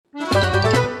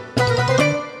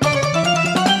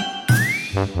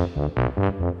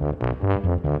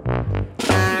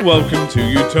Welcome to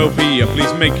Utopia,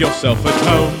 please make yourself at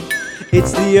home.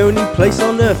 It's the only place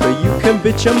on earth where you can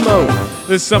bitch and moan.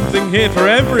 There's something here for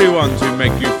everyone to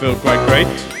make you feel quite great.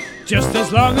 Just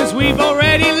as long as we've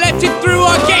already let it through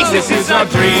our gates. This is our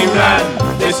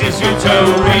dreamland, this is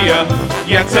Utopia.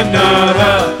 Yet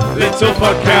another little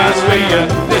podcast for you.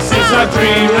 This is our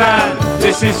dreamland,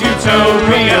 this is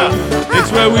Utopia. It's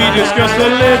where we discuss the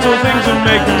little things and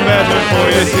make them better for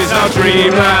you. This is our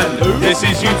dreamland, this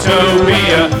is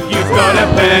Utopia. You've got a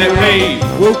pet peeve,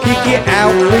 We'll kick it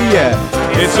out for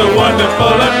you. it's so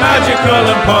wonderful and magical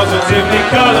and positively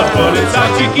colourful. It's our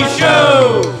cheeky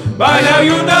show, by now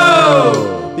you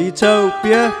know. The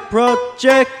Utopia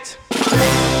Project.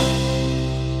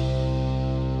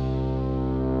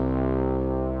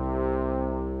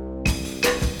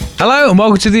 Hello and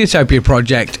welcome to the Utopia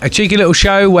Project, a cheeky little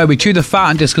show where we chew the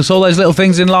fat and discuss all those little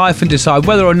things in life and decide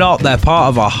whether or not they're part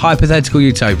of our hypothetical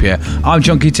utopia. I'm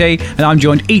Chunky T and I'm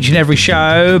joined each and every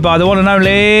show by the one and only...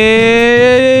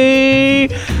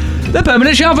 the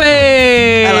Permanent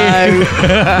Sharpie! Hello.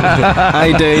 How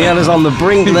you doing? Yeah, I was on the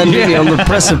brink, then didn't you? On the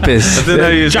precipice. I didn't know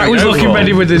you Jack was looking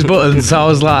ready with his buttons, so I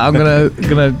was like, I'm gonna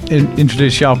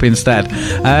introduce Sharpie instead.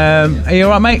 Are you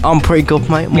alright, mate? I'm pretty good,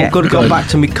 mate. I'm good. Got back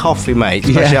to me coffee, mate.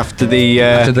 Especially after the...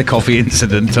 After the coffee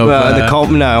incident of...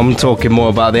 no, I'm talking more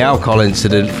about the alcohol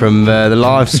incident from the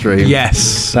live stream.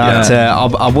 Yes.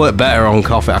 I work better on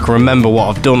coffee. I can remember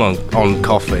what I've done on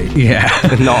coffee. Yeah.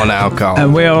 Not on alcohol.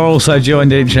 And we are also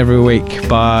joined each and every week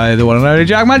by the one and only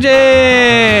Jack Magic.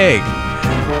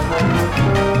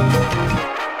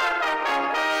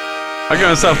 I got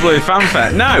myself bloody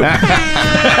fanfare. No.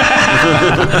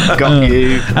 Got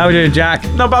you. How are we doing, Jack?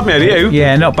 Not bad, mate. Are you?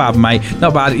 Yeah, not bad, mate.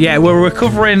 Not bad. Yeah, we're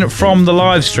recovering from the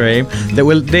live stream.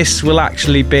 This will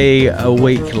actually be a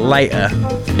week later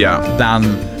Yeah.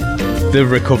 than the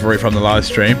recovery from the live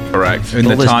stream. Correct. In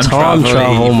All the this time time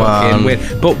travel, man.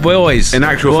 But boys, In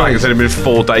actual fact, it's only been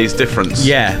 4 days difference.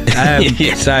 yeah.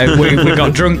 So we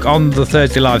got drunk on the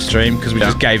Thursday live stream because we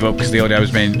just gave up because the audio was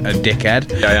being a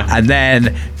dickhead. Yeah. And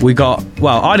then we got,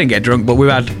 well, I didn't get drunk, but we've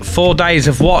had 4 days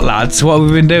of what, lads? What have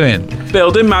we been doing?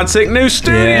 Building Mad Sick new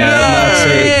studio. Mad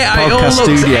Sick It all podcast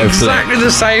looks studio. exactly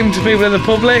the same to people in the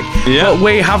public. Yeah. But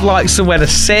we have like somewhere to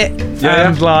sit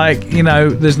and like, you know,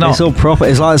 there's not... It's all proper.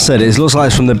 It's like I said, it looks like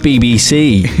it's from the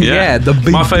BBC. Yeah, the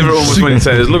My favourite one was BBC. when you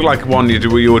said it looked like one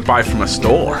you would buy from a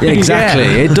store. Yeah, exactly.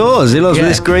 Yeah. It does. It looks Yeah.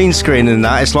 with this green screen and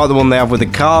that. It's like the one they have with the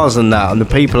cars and that, and the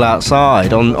people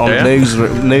outside on Yeah.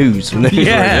 news.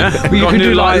 Yeah, well, you Got can new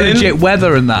do like lighting. legit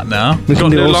weather and that now. We Got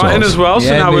can do new all lighting sorts. as well, so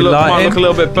now new we might lighting. look a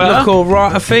little bit better. Look all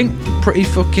right, I think. Pretty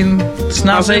fucking I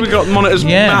snazzy. think we got monitors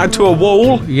Yeah. mounted to a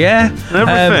wall. Yeah, Everything. all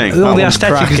That the one's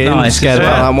aesthetic cracking. is nice. Scared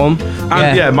about that one.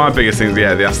 And Yeah. my biggest thing is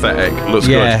the aesthetic looks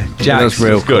Yeah, good. Jack's That's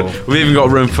real It's good. cool. We've even got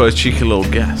room for a cheeky little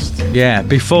guest. Yeah,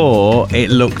 before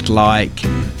it looked like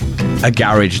a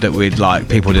garage that we'd like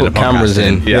people did Put a podcast cameras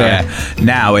in. Yeah.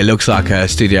 Now it looks like a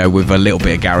studio with a little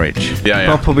bit of garage. Yeah.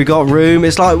 Proper, we got room.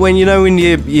 It's like when you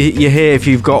hear if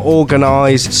you've got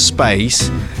organised space,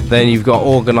 then you've got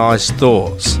organised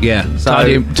thoughts. Yeah,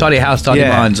 So- tidy house, tidy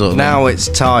mind sort of thing. now it's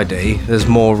tidy. There's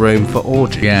more room for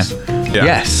orgies. Yeah. Yeah.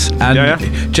 Yes, and Yeah.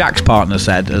 Jack's partner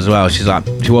said as well. She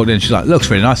walked in. She's like, "Looks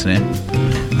really nice in here.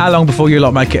 How long before you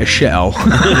lot make it a shithole?"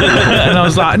 And I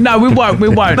was like, "No, we won't. We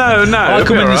won't." No, I it'll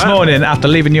come be in this alright. morning after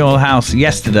leaving your house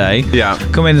yesterday. Yeah.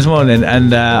 Come in this morning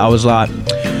and I was like,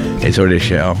 it's already a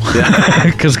shithole.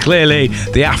 Because clearly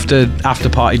the after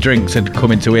party drinks had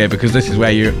come into here because this is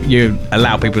where you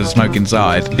allow people to smoke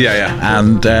inside. Yeah.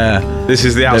 And This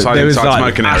is the outside there was inside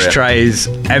like smoking area. ashtrays,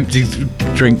 empty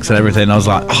drinks and everything. I was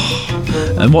like, oh.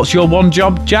 And what's your one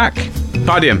job, Jack?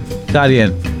 Tidying.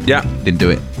 Tidying. Yeah. Didn't do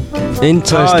it. In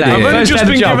First day. tidy. I've only First just day of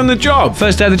been the job. given the job.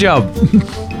 First day of the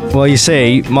job. Well, you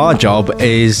see, my job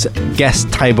is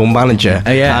guest table manager,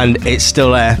 yeah. and it's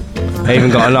still there. I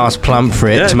even got a nice plant for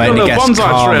it Yeah, to make got a the little guests bonsai tree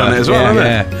calmer. on it as well, yeah.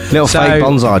 hasn't it? Little So- fake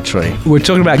bonsai tree. We're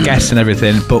talking about guests and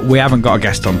everything, but we haven't got a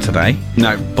guest on today.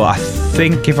 No. But I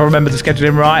think if I remember the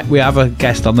scheduling right, we have a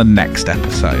guest on the next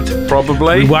episode.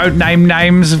 Probably. We won't name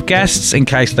names of guests in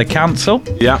case they cancel.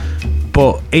 Yeah.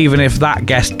 But even if that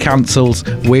guest cancels,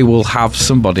 we will have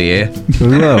somebody here.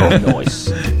 Whoa. Nice.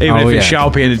 Even Oh, if it's yeah.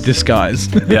 Sharpie in a disguise.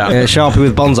 Yeah. Yeah, Sharpie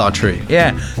with bonsai tree.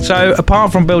 Yeah. So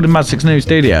apart from building Mad Six New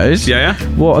Studios, Yeah.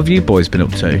 what have you boys been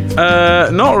up to?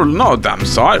 Not a damn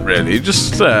sight really.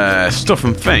 Just stuff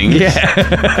and things.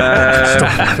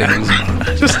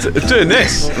 Just doing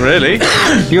this really.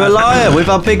 You're a liar. We've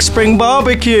had big spring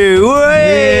barbecue.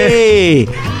 Way!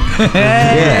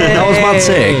 Yeah, that was mad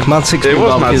sick. Mad sick. It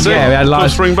was mad sick. Yeah, we had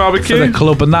live spring barbecue for the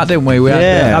club and that, didn't we? We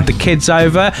had the kids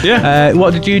over. Yeah.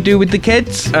 What did you do with the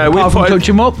kids? We touch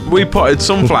them up. We potted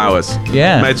sunflowers.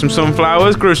 Yeah. Made some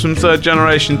sunflowers. Grew some third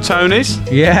generation Tonys.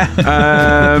 Yeah.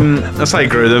 I say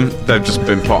grew them. They've just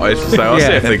been potted, so I'll see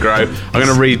if they grow. I'm going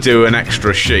to redo an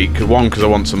extra sheet. One, because I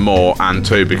want some more, and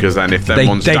two, because then if them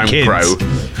ones don't grow,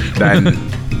 then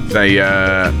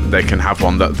they can have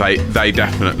one that they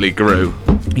definitely grew.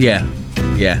 Yeah.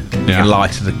 You can lie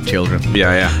to the children.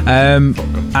 Yeah.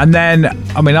 And then,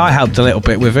 I mean, I helped a little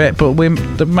bit with it, but we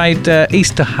made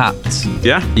Easter hats.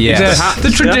 Yeah? Yes. The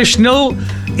traditional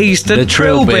Easter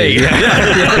trilby.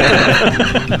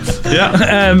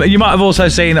 Yeah. You might have also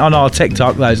seen on our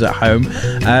TikTok, those at home,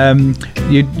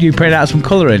 you printed out some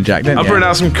colouring, Jack, didn't you? I printed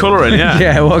out some colouring, yeah.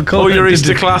 Yeah, what colour? All your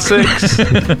Easter classics.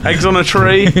 Eggs on a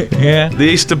tree. Yeah. The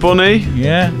Easter bunny.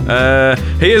 Yeah.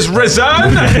 He is risen!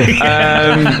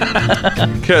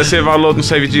 Courtesy of our Lord and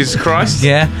Saviour Jesus Christ.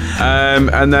 Yeah.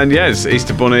 And then, it's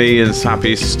Easter bunny and happy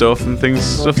Easter stuff and things,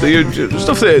 stuff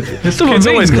that kids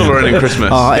always colour in Christmas.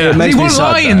 Oh, it makes He me wasn't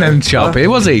sad. lying then, Sharpie,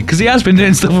 was he? Because he has been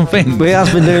doing stuff and things. We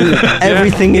has been doing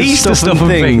everything is Easter stuff and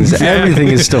things. Yeah. Everything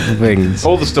is stuff and things.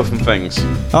 All the stuff and things.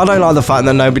 I don't like the fact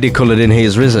that nobody coloured in He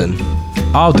Is Risen.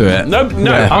 I'll do it. No.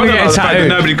 Yeah. I'm getting not tattooed.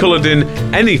 nobody coloured in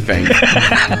anything.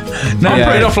 No, I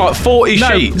printed off like 40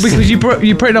 sheets. because you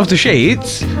printed off the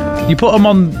sheets, you put them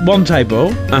on one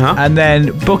table, and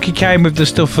then Bucky came with the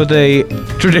stuff for the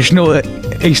traditional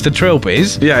Easter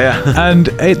trilbies. Yeah. And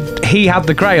he had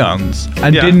the crayons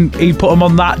and he put them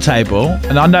on that table.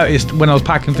 And I noticed when I was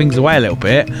packing things away a little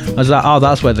bit, I was like, oh,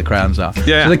 that's where the crayons are.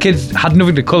 Yeah. So the kids had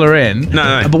nothing to colour in.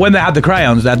 No. But when they had the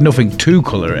crayons, they had nothing to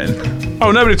colour in. Oh,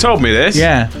 nobody told me this.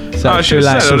 Yeah. So I should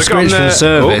have said. I'd have gone Subscription there.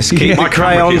 service. Oh, Keep my your camera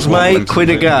crayons, keeps wobbling mate. Quid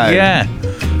a to go. me.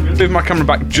 Yeah. Move my camera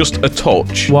back just a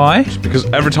touch. Why? Because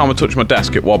every time I touch my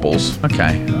desk, it wobbles.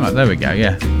 Okay. All right, there we go.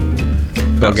 Yeah.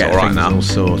 That's Get all right things now. all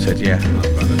sorted. Yeah.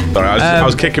 Sorry, I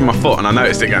was kicking my foot and I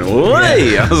noticed it going,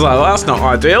 "Way!" I was like, well, that's not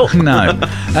ideal. No.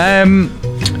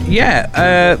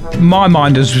 My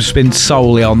mind has just been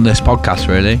solely on this podcast,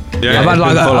 really. Yeah, I've had,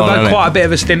 it's been full on, I've had hasn't quite it? a bit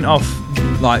of a stint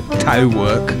off like tattoo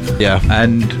work. Yeah.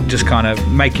 And just kind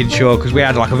of making sure, because we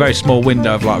had like a very small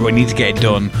window of like, we need to get it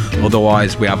done,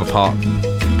 otherwise we have a part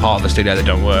of the studio that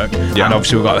don't work. Yeah. And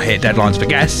obviously we've got to hit deadlines for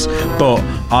guests. But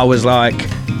I was like,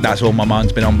 that's all my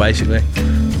mind's been on, basically.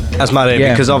 That's mad,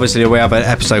 Yeah. because obviously we have an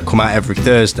episode come out every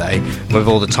Thursday. With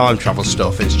all the time travel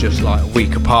stuff, it's just like a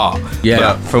week apart. Yeah.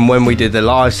 But from when we did the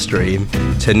live stream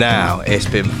to now, it's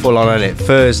been full on it.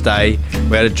 Thursday,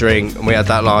 we had a drink and we had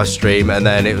that live stream, and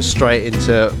then it was straight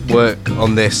into work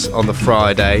on the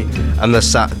Friday and the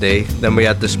Saturday. Then we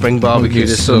had the spring barbecue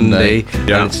this Sunday.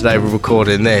 Yeah. And today we're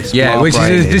recording this. Yeah, My which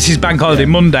brain is this is Bank Holiday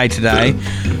Monday today,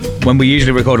 when we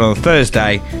usually record on a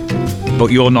Thursday, but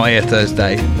you're not here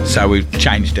Thursday, so we've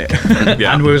changed it.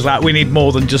 Yeah. And we was like, we need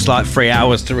more than just like 3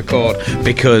 hours to record,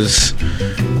 because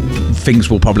things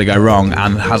will probably go wrong,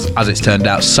 and as it's turned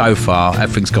out so far,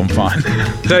 everything's gone fine.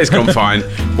 Today's gone fine.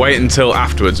 Wait until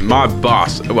afterwards. My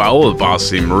bars, well, all the bars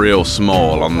seem real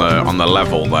small on the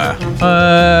level there.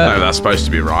 No, that's supposed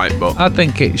to be right, but I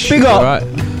think it should Big be up. right.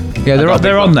 Yeah,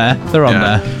 they're on there. They're on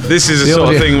yeah. there. This is a The sort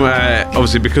audio- of thing where,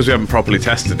 obviously, because we haven't properly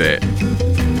tested it,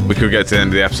 we could get to the end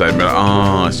of the episode and be like,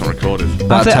 oh, it's not recorded. That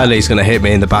That's it. telly's going to hit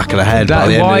me in the back of the head by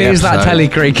the end Why of the is that episode. telly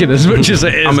creaking as much as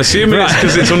it is? I'm assuming it's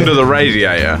because it's under the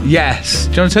radiator. Yes.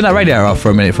 Do you want to turn that radio off for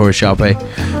a minute for us, Sharpie?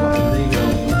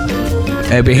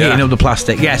 It'll be heating Yeah. up the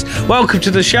plastic. Yes. Welcome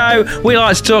to the show. We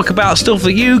like to talk about stuff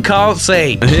that you can't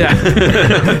see.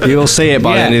 Yeah. You'll see it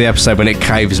by the Yeah. end of the episode when it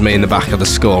caves me in the back of the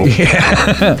skull.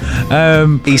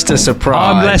 Easter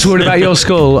surprise. I'm less worried about your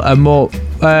skull and more.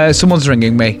 Someone's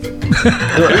ringing me.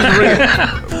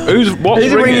 Who's what's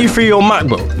Is it ringing ringing? you through your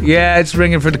MacBook? Yeah, it's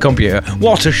ringing through the computer.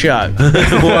 What a show!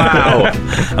 Wow.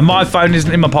 And my phone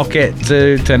isn't in my pocket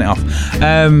to turn it off.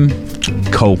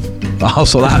 Cool. I'll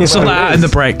sort that out in the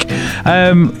break.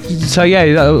 So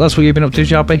yeah, that's what you've been up to,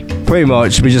 Sharpie. Pretty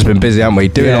much. We've just been busy, haven't we?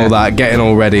 Doing Yeah. all that, getting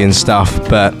all ready and stuff.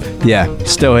 But yeah,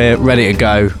 still here, ready to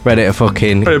go, ready to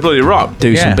fucking Pretty bloody rock. do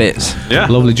Yeah. some bits. Yeah.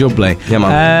 Lovely jubbly. Yeah,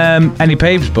 man. Any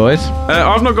peeves, boys?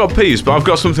 I've not got peas, but I've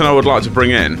got something I would like to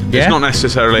bring in. Yeah? It's not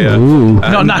necessarily a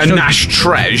Not national- Nash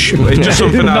treasure. It's just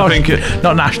something that I think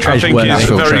not Nash I Treasure. think worthy. is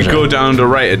National very treasure. good and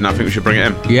underrated, and I think we should bring it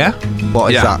in. Yeah. What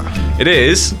is Yeah. It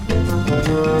is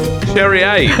Cherry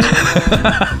Aid.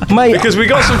 that? Mate, Because we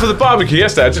got some for the barbecue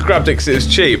yesterday. I just grabbed it because it was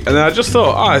cheap. And then I just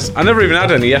thought, I never even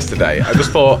had any yesterday. I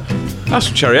just thought, that's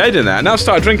some Cherry Aid in there. And now I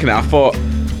started drinking it. I thought,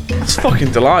 that's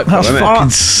fucking delightful, That's isn't fucking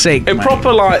it? sick. In mate.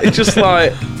 proper, like, it's just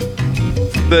like,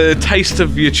 the taste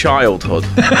of your childhood.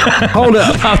 Hold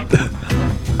up.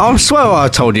 I swear I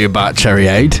told you about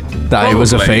Cherryade. That it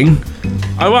was a Probably. thing.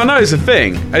 Well, I know it's a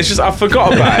thing. It's just I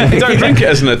forgot about it. You don't drink it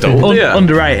as an adult, do you?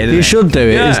 Underrated. You should do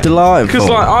it. It's delightful. Because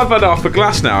like I've had half a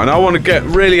glass now, and I want to get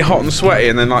really hot and sweaty,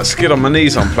 and then like skid on my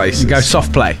knees on places. Go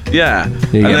soft play. Yeah. You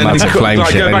and get then massive flame like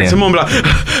shit, go back don't to you? mum, and be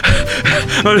like,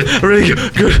 I'm really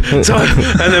good time.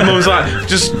 And then mum's like,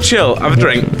 just chill, have a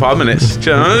drink, 5 minutes.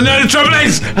 Chill. No, the trouble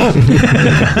is.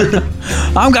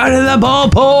 I'm going to the ball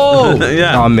pool.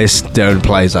 Yeah. I miss doing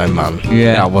play zone, man.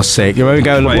 Yeah. That was sick. You remember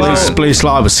going Play to zone. blue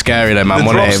slide was scary though, man. The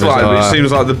wasn't drop it? It was, slide, which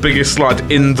seems like the biggest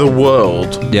slide in the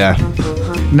world. yeah.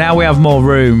 Now we have more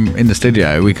room in the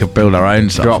studio. We could build our own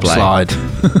soft Drop play. slide.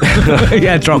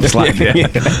 Yeah, drop slide.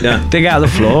 Yeah. Dig out the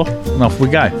floor and off we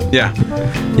go. Yeah.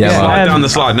 Yeah. Slide Um, down the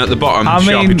slide, and at the bottom, I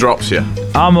Sharpie mean- drops you.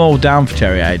 I'm all down for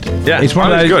Cherryade. Yeah, it's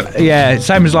one I of think those. it's Yeah,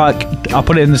 same as like I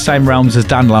put it in the same realms as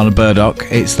Dandelion and Burdock.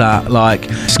 It's that like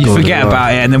you good forget as well.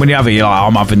 about it, and then when you have it, you're like,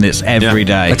 I'm having this every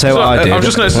day. I tell you what I did. I've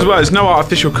just noticed as well, there's no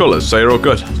artificial colours, so you're all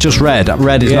good. Just red.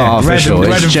 Red is Yeah, not red artificial. and-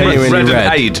 red it's and genuinely Red red.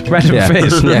 and aid. Red and Yeah.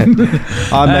 fizz.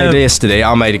 Yeah. I made it yesterday.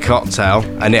 I made a cocktail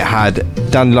and it had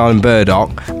dandelion and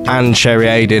burdock and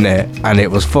cherryade in it, and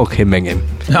it was fucking minging.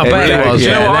 I bet it was. Do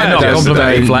you know what I they're had not yesterday?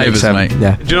 complimentary flavours, mate.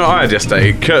 Yeah. Do you know what I had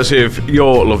yesterday? Courtesy of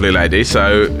your lovely lady,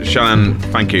 so Shannon,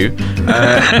 thank you.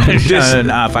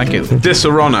 Thank you.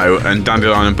 Disaronno and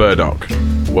Dandelion and Burdock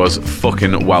was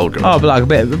fucking well good. Oh, but like a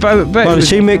bit. Well,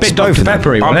 she mixed both of them.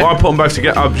 peppery, I wasn't it? put them both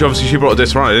together. Obviously, she brought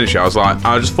Disaronno, didn't she?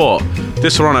 I just thought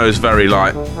Disaronno is very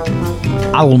like,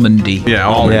 Almondy. yeah,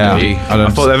 almondy. Yeah. I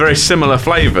thought they're very similar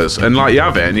flavours, and like you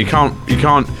have it, and you can't.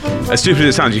 As stupid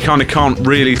as it sounds, you kind of can't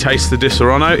really taste the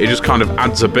Disaronno. It just kind of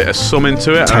adds a bit of some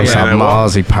into it. Tastes I like don't know what.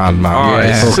 marzipan, man. Oh, Yeah.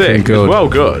 it's Fucking sick. good. It's well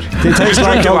good. It tastes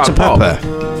like Dr. Pepper. I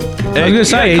was going to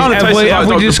say, it kinda tastes like have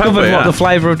we Dr. discovered Pepper, what yeah. the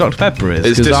flavour of Dr. Pepper is?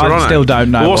 It's Because I Disaronno. still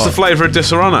don't know. Well, what's the what. flavour of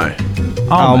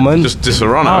Disaronno? Almond. Just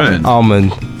Disaronno, isn't it?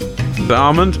 Almond. The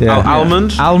almond? Yeah.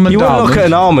 Almond? Almond. You wouldn't look at almond.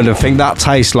 an almond and think that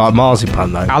tastes like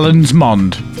marzipan, though. Allen's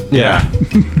Mond. Yeah.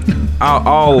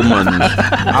 Almond.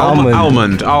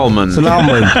 Almond. Almond. It's an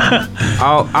almond.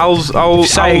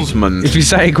 Almond. If you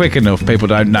say it quick enough, people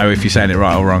don't know if you're saying it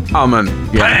right or wrong. Almond.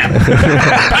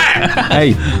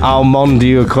 Hey, almond,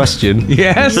 you a question?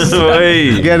 Yes.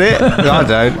 Hey. Get it? I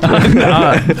don't.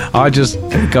 I just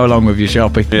go along with your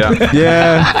shopping. Yeah.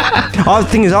 Yeah. The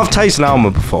thing is, I've tasted an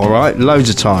almond before, right? Loads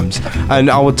of times. And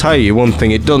I will tell you one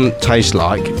thing it doesn't taste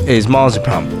like is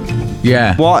marzipan.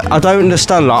 Yeah. What? I don't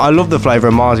understand. Like, I love the flavour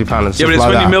of marzipan and Yeah, stuff but it's like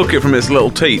when that. you milk it from its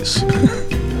little teats.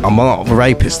 I'm not a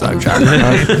rapist, though, Jack.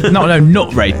 No,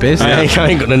 nut rapist. I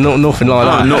ain't got nothing like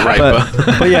that. nut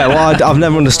raper. But yeah, well, I've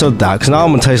never understood that, because an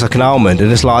almond tastes like an almond,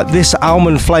 and it's like, this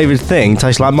almond flavoured thing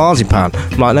tastes like marzipan.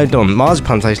 I'm like, no, it doesn't.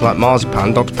 Marzipan tastes like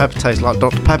marzipan. Dr. Pepper tastes like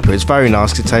Dr. Pepper. It's very nice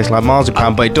because it tastes like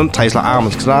marzipan, but it doesn't taste like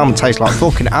almonds, because an almond tastes like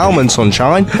fucking almond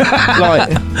sunshine.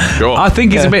 Like, Sure. I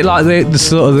think it's a bit like the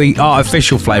sort of the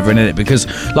artificial flavouring in it, because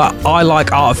like I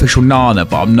like artificial nana,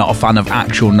 but I'm not a fan of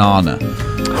actual nana.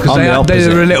 Because I'm the opposite.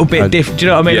 they're a little bit different. Do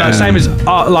you know what I mean? Yeah. Like same as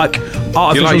like You're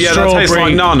artificial like, yeah, that strawberry. tastes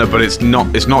like nana, but it's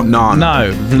not nana.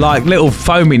 No, like little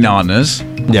foamy nanas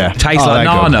yeah. taste Oh, like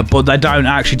they're good. nana, but they don't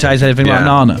actually taste anything like Yeah.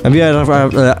 nana. Have you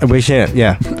heard of we shit?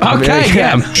 Yeah. Okay,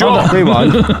 yeah, Sure.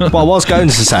 Rewind. What I was going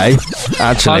to say,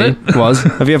 actually, was,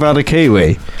 have you ever had a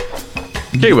kiwi?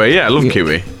 Kiwi, yeah, I love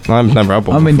kiwi. I've never had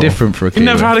one I'm before. indifferent for a You kiwi.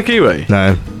 never had a kiwi?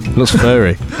 No. Looks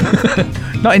furry.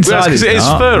 Not Well, inside. that's because it is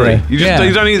not. furry. Yeah. You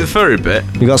Yeah. don't eat the furry bit.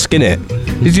 You got to skin it.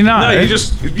 Did you know? No, you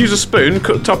just use a spoon,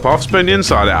 cut the top off, spoon the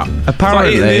inside out. Apparently- it's like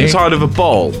eating the inside of a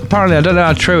ball. Apparently, I don't know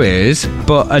how true it is,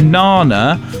 but a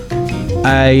nana,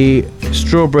 a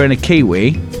strawberry, and a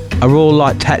kiwi are all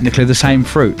like technically the same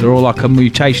fruit. They're all like a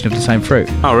mutation of the same fruit.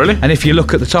 Oh, really? And if you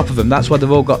look at the top of them, that's why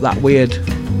they've all got that weird,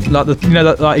 like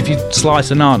the like if you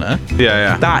slice a nana,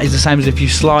 Yeah. that is the same as if you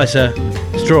slice a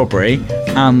strawberry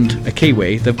and a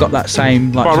kiwi. They've got that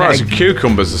same like. Well, right, so genetic-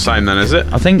 cucumber's the same then, is it?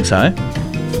 I think so.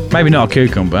 Maybe not a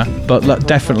cucumber, but like,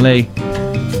 definitely.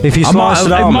 If you slice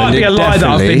an it almond, might be a lie that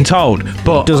I've definitely been told,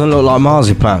 but doesn't look like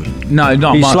marzipan. no,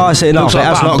 not You much. slice it Looks off, it like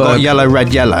has not got Battenberg. yellow,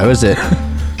 red, yellow, is it?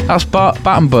 That's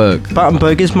Battenberg.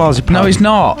 Battenberg is marzipan. No, it's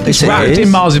not. It's Yes, it wrapped is. in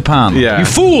marzipan. Yeah. You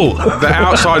fool! The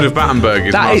outside of Battenberg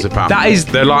is That is- marzipan. that is-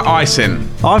 They're like icing.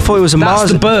 I thought it was a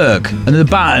That's the marzipan. berg, and the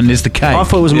batten is the cake. I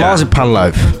thought it was a Yeah. marzipan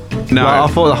loaf. No. Like, I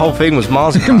thought the whole thing was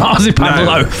marzipan. marzipan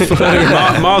No. loaf.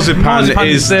 Marzipan Marzipan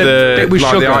is is the the bit with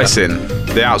like sugar. the icing.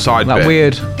 The outside That bit.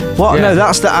 weird. What? Yeah. No,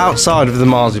 that's the outside of the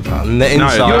marzipan. And the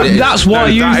inside is... That's why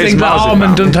you that is think that marzipan.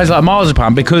 almond doesn't taste like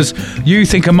marzipan, because you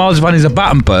think a marzipan is a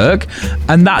Battenberg,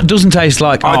 and that doesn't taste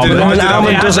like I didn't- almond. I didn't-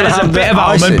 almond doesn't There's a have bit the of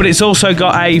almond, icing. but it's also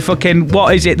got a fucking,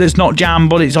 what is it that's not jam,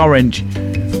 but it's orange?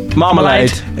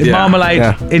 Marmalade. Yeah. Marmalade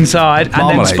Yeah. inside, and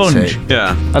Marmalade, then sponge. see.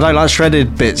 Yeah. I don't like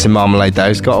shredded bits in marmalade though.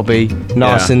 It's got to be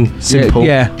nice Yeah. and simple.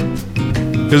 Yeah.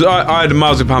 Because I had a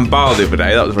marzipan bar the other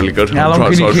day. That was really good. How long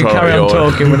can you carry on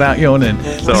talking without yawning?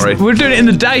 Sorry. We're doing it in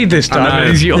the day this time. know. and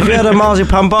he's If you yawning. had a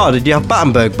marzipan bar, did you have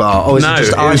Battenberg bar? Or was No, it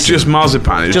just it was icing? just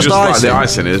marzipan. It was just like the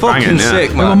icing. It was Fucking banging, yeah. sick,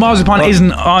 man. Well, marzipan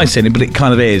isn't icing, but it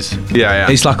kind of is. Yeah, yeah.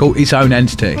 It's like its own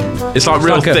entity. It's like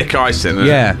real like a- thick icing. Isn't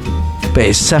Yeah. But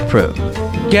it's separate.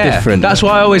 Yeah, Different. that's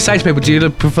why I always say to people, do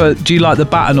you like the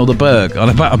batten or the berg on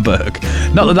a Battenberg?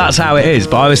 Not that that's how it is,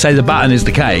 but I always say the batten is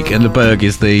the cake and the berg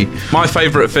is the... it? My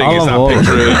favourite thing I is love that all of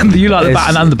picture of... you like the It's-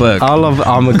 batten and the berg.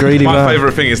 I'm a greedy My man.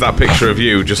 favourite thing is that picture of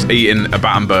you just eating a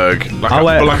Battenberg, like Oh,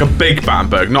 a big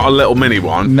Battenberg, not a little mini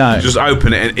one. No. Just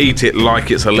open it and eat it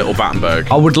like it's a little Battenberg.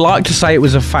 I would like to say it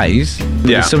was a phase.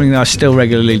 Yeah. It's something that I still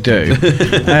regularly do.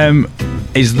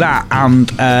 Is that and,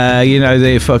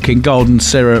 the fucking golden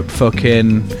syrup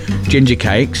fucking ginger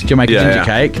cakes, Jamaican Yeah, ginger yeah.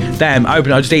 cake. Them,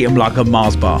 open, I just eat them like a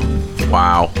Mars bar.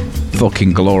 Wow.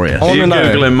 Fucking glorious. I Are you wanna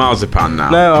know. Googling marzipan now?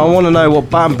 No, I want to know what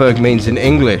Battenberg means in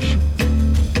English.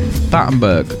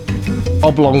 Battenberg.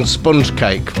 Oblong sponge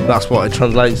cake. That's what it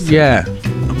translates to. Yeah.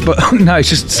 But no, it's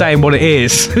just saying what it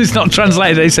is. It's not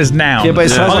translated, it says noun. Yeah, but it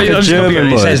sounds like I'm a just looking at German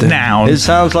it, word. It says noun. It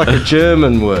sounds like a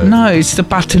German word. No, it's the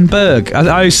Battenberg.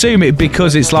 I assume it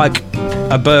because it's like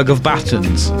a berg of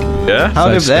battens. Yeah?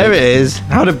 There it is.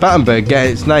 How did Battenberg get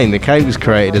its name? The cake was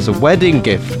created as a wedding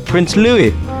gift for Prince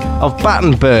Louis of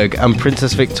Battenberg and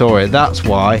Princess Victoria. That's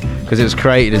why, because it was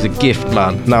created as a gift,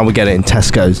 man. Now we get it in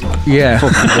Tesco's. Yeah.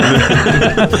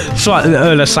 It's like the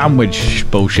Earl of Sandwich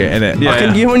bullshit, isn't it?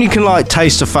 Yeah. You know when you can like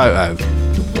taste a photo?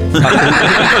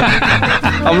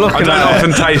 I'm I looking don't at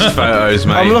often it. taste photos,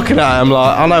 mate. I'm looking at it. I'm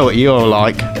like, I know what you're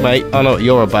like, mate. I know what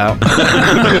you're about.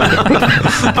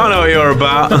 I know what you're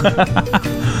about.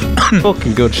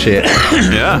 Fucking good shit.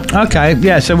 Yeah. Okay,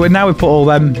 yeah, so we put all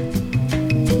them.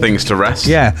 Things to rest.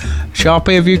 Yeah.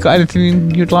 Sharpie, have you got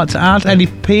anything you'd like to add? Any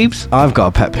peeves? I've got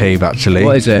a pet peeve actually.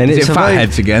 What is it? And Is it's it a fat very-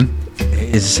 heads again?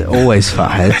 It's always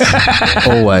fat heads.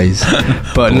 Always.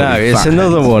 But no, Bloody it's fat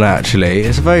another one actually.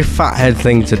 It's a very fat head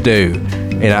thing to do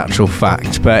in actual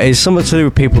fact. But it's something to do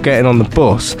with people getting on the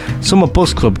bus. Some of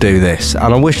Bus Club do this,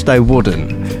 and I wish they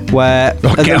wouldn't. Where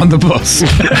Get on the bus.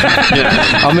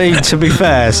 I mean, to be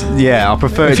fair, yeah, I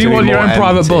prefer it If to you be want your more own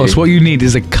private empty. bus, what you need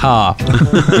is a car. No,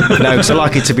 because I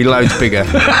like it to be loads bigger.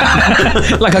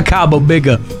 Like a car, but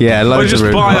bigger. Yeah, Well, loads just of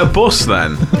room. buy a bus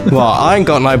then. Well, I ain't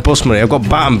got no bus money. I've got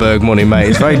Battenberg money, mate.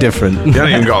 It's very different. You haven't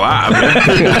even got that,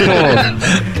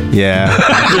 have you? Yeah.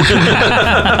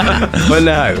 But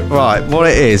no, right, what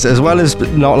it is, as well as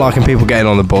not liking people getting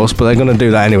on the bus, but they're going to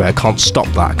do that anyway. I can't stop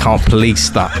that. I can't police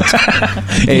that.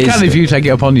 You can if you take it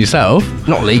upon yourself.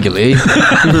 Not legally.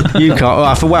 You can't.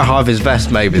 Well, if I wear high vis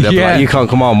vest, maybe. They'll be Yeah. like, you can't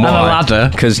come on. And a Why? ladder.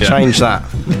 Because change that.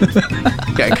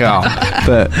 Get a car.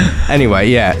 But anyway,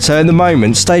 yeah. So at the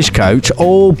moment, Stagecoach,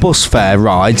 all bus fare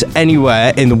rides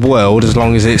anywhere in the world, as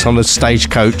long as it's on a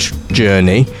Stagecoach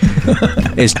journey,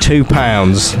 is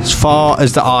 £2. As far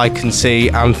as the eye can see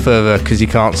and further, because you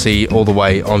can't see all the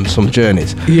way on some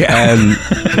journeys. Yeah.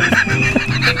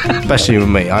 Especially with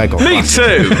me. I ain't got Me glasses.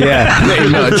 too. Yeah, pretty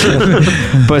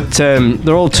much. But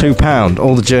they're all £2.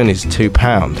 All the journeys are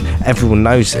 £2. Everyone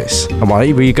knows this. I'm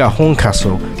like, where you go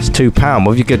Horncastle, it's £2.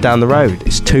 Whether you go down the road,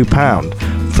 it's £2.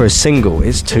 For a single,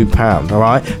 it's £2. All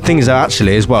right. Thing is,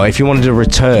 actually, as well, if you wanted to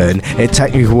return, it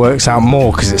technically works out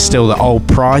more because it's still the old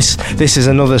price. This is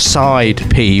another side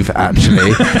peeve.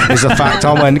 Actually, is the fact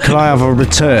I went, can I have a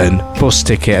return bus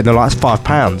ticket? And they're like, it's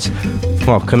 £5.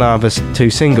 Well, can I have two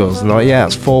singles? And they're like, yeah,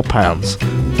 it's £4.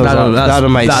 That'll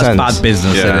make sense. That's bad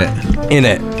business, Yeah. isn't it? In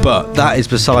it, but that is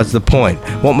besides the point.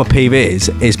 What my peeve is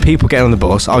people get on the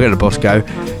bus. I'll get on the bus, go,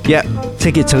 yeah,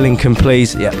 ticket to Lincoln,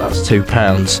 please. Yeah, that's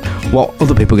 £2. What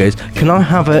other people go is, can I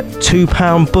have a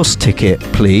 £2 bus ticket,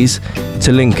 please,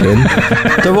 to Lincoln?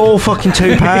 They're all fucking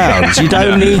 £2. You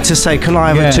don't need to say, can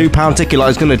I have a £2 ticket, like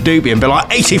it's going to dupe you and be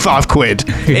like 85 quid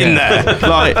in there.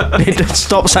 Like,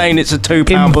 stop saying it's a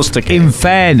 £2 bus ticket. In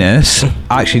fairness,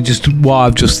 actually, just what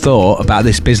I've just thought about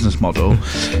this business model.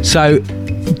 So,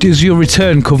 does your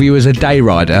return cover you as a day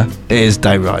rider? It is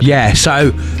day ride. Yeah.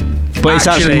 So, But it's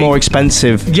actually more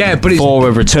expensive but for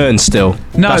a return still.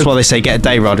 No. That's why they say get a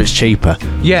day ride, it's cheaper.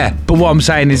 Yeah, but what I'm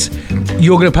saying is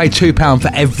you're going to pay £2 for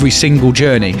every single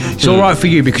journey. It's all right for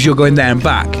you because you're going there and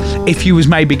back. If you was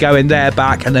maybe going there,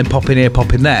 back, and then popping here,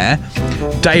 popping there,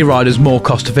 day ride is more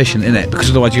cost efficient, isn't it? Because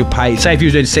otherwise you'll pay, say if you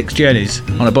were doing 6 journeys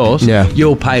on a bus,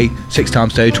 you'll pay 6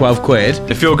 times 2, 12 quid.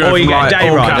 If you're going from like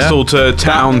Oldcastle to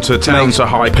town to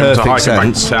Highcombe to Highcombe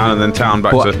back to town and then town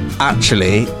back to...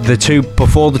 Actually,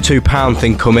 before the £2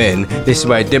 thing come in, this is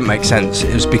where it didn't make sense.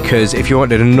 It was because if you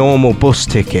wanted a normal bus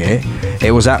ticket,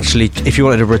 it was actually, if you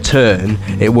wanted a return,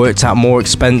 it worked out more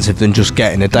expensive than just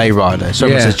getting a day rider. So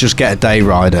it says just get a day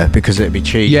rider because it'd be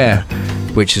cheaper. Yeah.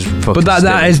 Which is fucking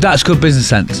that's good business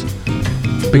sense.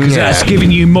 Because that's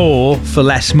giving you more for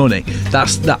less money.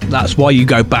 That's why you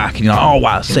go back and you're like, oh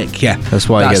wow, sick, yeah. That's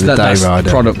why you get the day rider.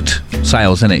 Product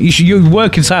sales, isn't it? You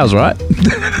work in sales, right?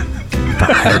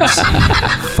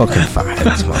 Fucking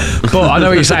fatheads, man. But I know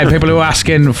what you're saying. People who are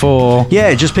asking for...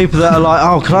 Yeah, just people that are like,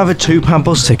 oh, can I have a £2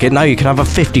 bus ticket? No, you can have a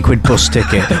 50 quid bus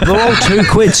ticket. They're all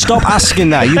 £2. Stop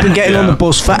asking that. You've been getting on the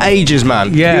bus for ages,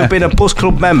 man. Yeah. You've been a bus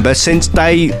club member since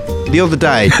the other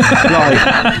day.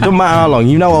 Like, doesn't matter how long.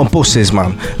 You know what a bus is,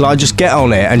 man. Like, just get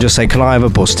on it and just say, can I have a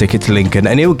bus ticket to Lincoln?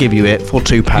 And he'll give you it for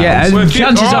 £2. Yeah, and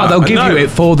chances are they'll give you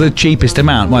it for the cheapest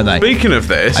amount, won't they? Speaking of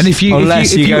this... And if you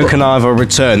go, can I have a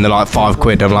return? They're like £5.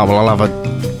 I'm like, well, I'll have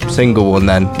a single one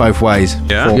then, both ways.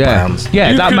 Yeah. £4.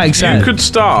 Yeah, that makes sense. You could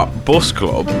start bus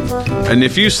club, and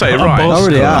if you say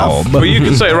Well, you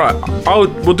can say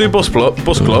we'll do bus club,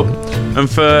 and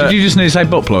for did you just need to say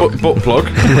butt plug? Butt plug.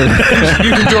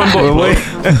 You can join butt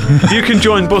plug. You can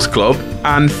join bus club,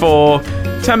 and for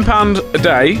 £10 a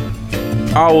day,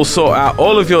 I will sort out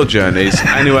all of your journeys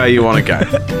anywhere you want to go.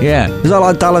 Yeah. Is that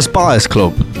like Dallas Buyers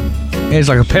Club? It's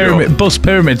like a bus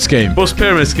pyramid scheme. Bus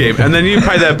pyramid scheme, and then you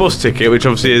pay their bus ticket, which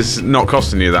obviously is not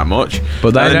costing you that much.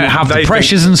 But they don't have the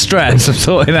pressures and stress of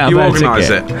sorting out their ticket. You organise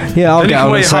it. Yeah, I'll get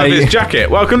on and say... His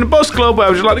jacket. Welcome to Bus Club. Where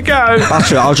would you like to go?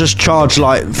 That's right. I'll just charge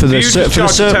like for the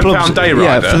surplus. £10 day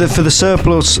rider. Yeah, for the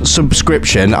surplus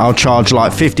subscription, I'll charge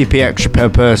like 50p extra per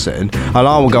person, and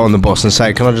I will go on the bus and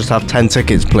say, can I just have 10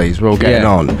 tickets, please? We're all getting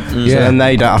on. So then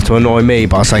they don't have to annoy me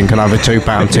by saying, can I have a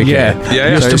 £2 ticket?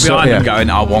 Yeah. Just to behind them going,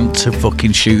 I want to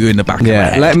fucking shoot you in the back of my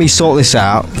head. Let me sort this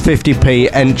out. 50p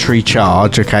entry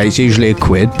charge. Okay, it's usually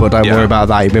 £1, but don't worry about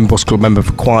that. You've been bus club member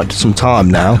for quite some time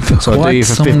now, so I'll do you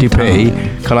for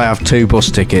 50p. Can I have 2 bus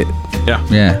tickets?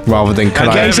 Yeah. Rather than can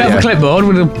I get yourself a clipboard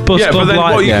with a bus club but then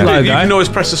what you can do, logo. you can always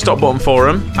press the stop button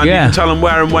for them, and you can tell them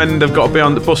where and when they've got to be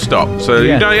on the bus stop. So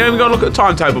you don't even got to look at the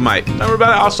timetable, mate. Don't worry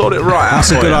about it. I'll sort it right out.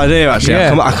 That's a good idea, actually.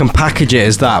 I can package it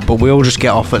as that, but we all just get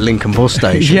off at Lincoln bus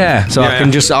station. So I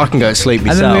can go to sleep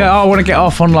myself. And then we go, I want to get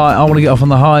off on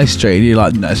the high street. And you're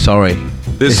like, no, sorry.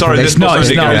 This bus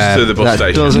only goes to the bus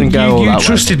station. Doesn't go all you that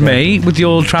trusted way. me with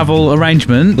your travel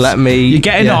arrangements. You're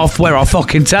getting off where I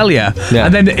fucking tell you.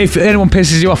 And then if anyone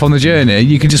pisses you off on the journey,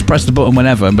 you can just press the button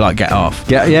whenever and be like, get off.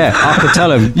 I can tell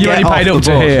them. You only paid up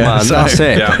to here. Man, so. That's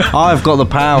it. I've got the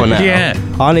power now.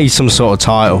 I need some sort of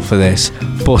title for this.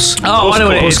 Bus. I know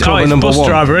what it is. It's bus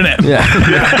driver, innit? Yeah.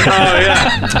 Oh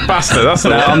yeah. Bastard. That's the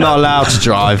one. I'm not allowed to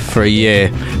drive for a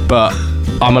year, but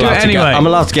I'm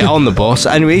allowed to get on the bus.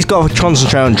 Anyway, he's got to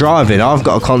concentrate on driving. I've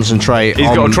got to concentrate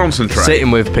on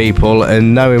sitting with people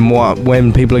and knowing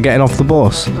when people are getting off the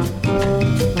bus.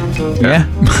 Yeah.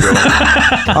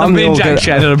 I'm being Jack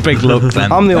Shed and a big look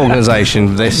then. I'm the organisation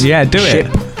of this. Yeah, do it.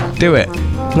 Do it.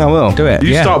 No, I will. Do it.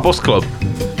 You start Bus Club.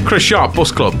 Chris Sharp,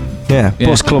 Bus Club. Yeah,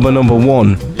 bus club are number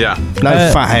 1. Yeah. No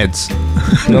fatheads.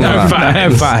 No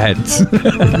fatheads.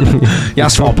 You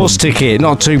ask for a bus ticket,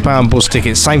 not £2 bus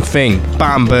ticket. Same thing.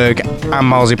 Battenberg and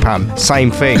marzipan. Same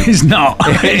thing. It's not.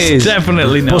 It's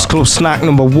definitely not. Bus club snack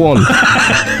number 1.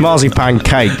 Marzipan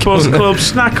cake. Bus club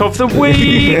snack of the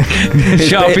week.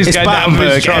 Sharpie's going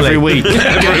Battenberg every week.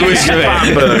 Every week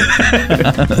Battenberg.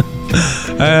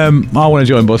 I want to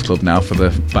join Bus Club now for the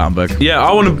Battenberg. Yeah,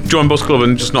 I want to join Bus Club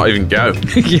and just not even go.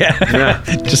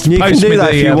 Just you can do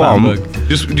that if you want.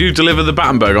 Just do you deliver the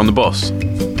Battenberg on the bus?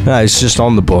 No, it's just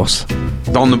on the bus.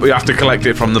 You have to collect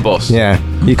it from the bus. Yeah,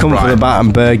 you come for the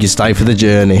Battenberg, you stay for the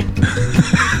journey.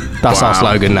 That's our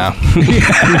slogan now. You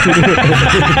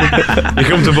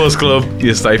come to Bus Club,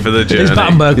 you stay for the journey. It's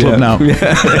Battenberg Club now.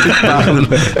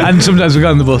 Yeah. And sometimes we go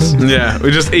on the bus. Yeah,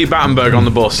 we just eat Battenberg on the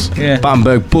bus. Yeah.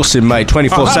 Battenberg bussing, mate,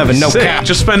 24/7, no cap.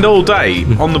 Just spend all day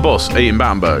on the bus eating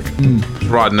Battenberg, just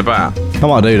riding about. I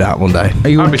might do that one day. Do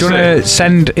you want to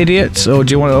send idiots, or what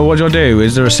do you want to do?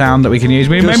 Is there a sound that we can use?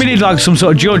 We maybe need like some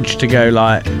sort of judge to go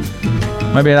like.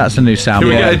 Maybe that's a new sound. Can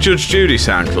we get a Judge Judy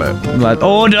sound clip? Like,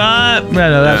 order!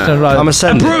 No, that's not right. I'm a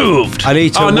sender. Approved! I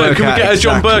need to Can we work out get a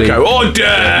John exactly- Burko?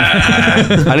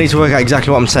 Order! I need to work out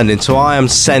exactly what I'm sending. So I am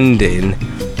sending,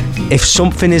 if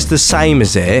something is the same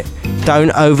as it,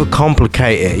 don't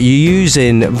overcomplicate it. You're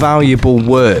using valuable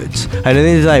words. And at the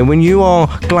end of the day, when you are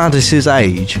Gladys's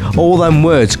age, all them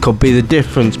words could be the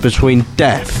difference between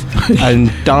death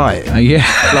and dying. Yeah.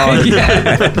 Like,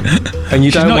 and you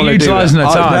She's don't not want to utilising do her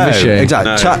that. time, is she?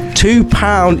 Exactly. No.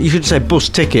 £2, you could say bus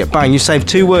ticket, bang, you save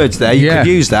 2 words there. You could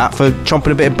use that for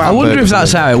chomping a bit of I bad wonder words if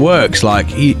that's how it works.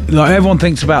 Like everyone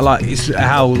thinks about like it's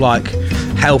how like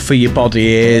healthy your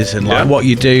body is and like what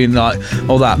you do and like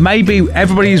all that. Maybe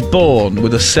everybody is born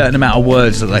with a certain amount of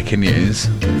words that they can use,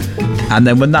 and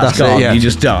then when that's gone, you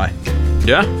just die.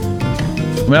 Yeah.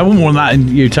 I mean, I wouldn't want that in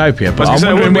Utopia, but I'm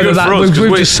wondering whether that we've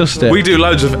just sussed it. We do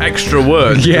loads of extra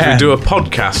words. Yeah. We do a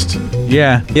podcast.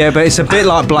 Yeah. Yeah, but it's a bit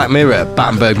like Black Mirror,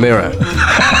 Battenberg Mirror.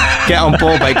 Get on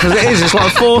board, mate, because it is. It's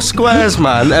like 4 squares,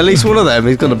 man. At least one of them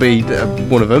is going to be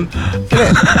one of them.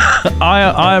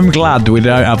 I am glad we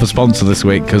don't have a sponsor this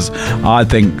week because I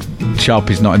think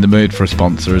Sharpie's not in the mood for a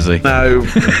sponsor, is he? No.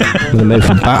 The mood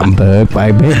from Battenberg,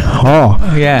 baby. Oh,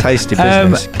 yeah. Tasty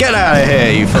business. Get out of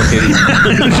here, you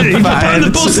fucking fat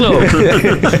the bus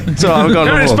up. So I'm going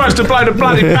You're supposed to blow the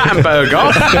bloody Battenberg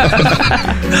off.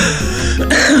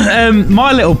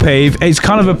 My little peeve, it's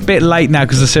kind of a bit late now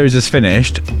because the series is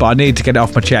finished, but I need to get it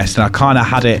off my chest, and I kind of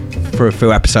had it for a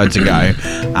few episodes ago,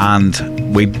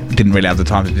 and we didn't really have the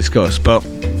time to discuss. But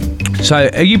so,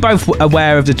 are you both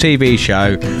aware of the TV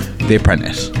show The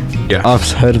Apprentice? Yeah. I've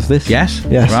heard of this. Yes?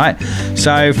 Yes. Right.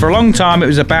 So, for a long time, it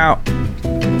was about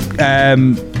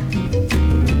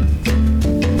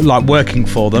like working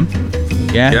for them.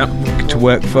 Yeah? Yeah. To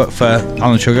work for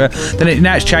Alan Sugar. Then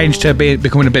now it's changed to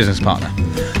becoming a business partner.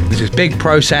 There's this big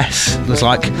process. There's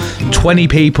like 20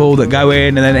 people that go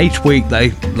in, and then each week they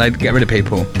get rid of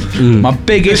people. My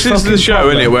biggest This is the show,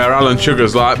 isn't it, where Alan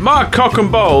Sugar's like, my cock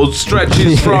and balls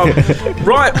stretches from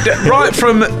right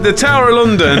from the Tower of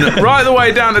London right the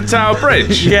way down to Tower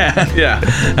Bridge. Yeah. Yeah.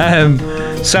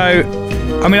 So,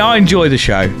 I mean, I enjoy the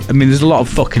show. I mean, there's a lot of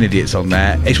fucking idiots on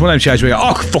there. It's one of those shows where you go,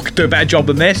 I could fucking do a better job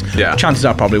than this. Yeah. Chances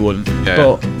are I probably wouldn't. Yeah.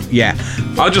 But, yeah.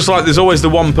 I just like, there's always the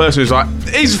one person who's like,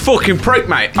 he's a fucking prick,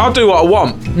 mate. I'll do what I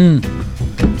want.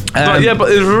 Like, yeah, but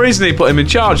there's a reason he put him in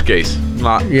charge, geese.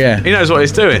 Like, Yeah. he knows what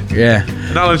he's doing. Yeah.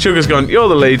 And Alan Sugar's gone, you're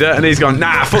the leader, and he's gone,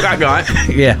 nah, fuck that guy.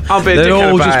 Yeah. I'll be a They're dickhead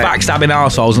all about just it. backstabbing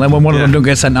arseholes, and then when one of them don't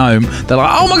get sent home, they're like,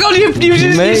 oh my god, you made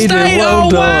it, stayed, well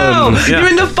oh wow, done." Yeah. you're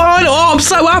in the final, oh I'm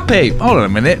so happy. Hold on a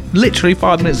minute, literally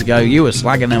 5 minutes ago you were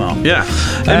slagging them off. Yeah.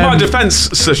 In my defence,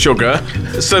 Sir Sugar,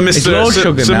 Sir Mr. Lord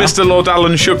Sugar Sir now. Mr. Lord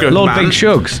Alan Sugar, Lord man. Big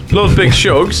Shugs. Lord Big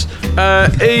Shugs,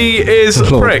 he is a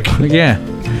Lord. prick. Yeah.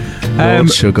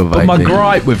 Lord Sugar, but my baby.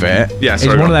 gripe with it Yeah, is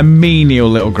sorry, one go of on. their menial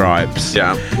little gripes.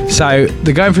 Yeah. So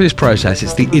they're going through this process.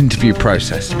 It's the interview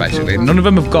process, basically. None of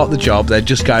them have got the job. They're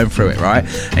just going through it, right?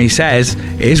 And he says,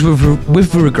 it is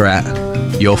with regret,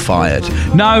 you're fired.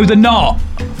 No, they're not.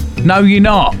 No, you're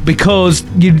not, because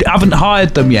you haven't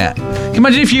hired them yet. Can you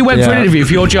imagine if you went for an Yeah. interview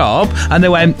for your job and they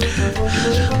went,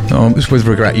 oh, it's with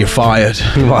regret, you're fired.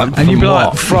 Like, And you'd be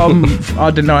from like, what?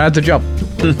 I didn't know I had the job.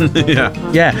 Yeah.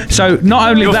 Yeah, so not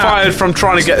only You're that... fired from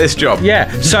trying to get this job. Yeah,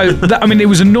 so I mean, it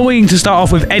was annoying to start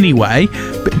off with anyway,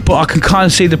 but I can kind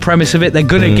of see the premise of it. They're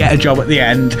going to get a job at the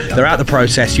end. They're out the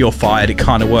process. You're fired. It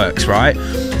kind of works, right?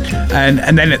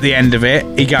 And then at the end of it,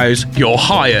 he goes, "You're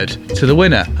hired" to the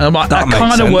winner. And I'm like, that makes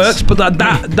kind of sense. works, but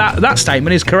that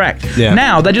statement is correct. Yeah.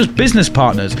 Now they're just business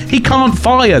partners. He can't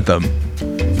fire them,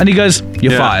 and he goes,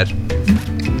 "You're Yeah. fired."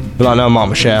 Like, no,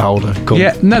 I'm a shareholder. Cool.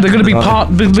 Yeah, no, they're going to be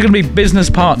They're going to be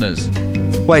business partners.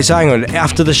 Wait, so hang on.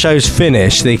 After the show's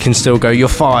finished, they can still go, you're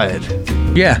fired.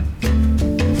 Yeah.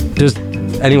 Does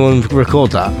anyone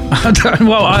record that?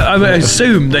 I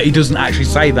assume that he doesn't actually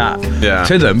say that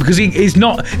to them, because it's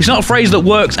not a phrase that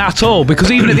works at all, because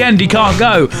even at the end he can't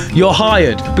go, you're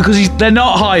hired, because they're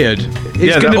not hired.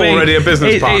 Yeah, they're already a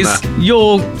business partner.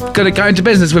 You're going to go into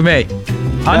business with me.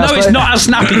 I know it's not as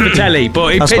snappy for telly,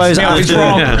 but it pisses me off. It's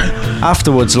wrong.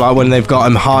 Afterwards, like when they've got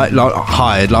him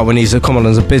hired, like when he's come on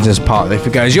as a business partner, if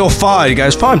he goes, you're fired, he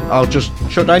goes, fine, I'll just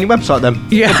shut down your website then.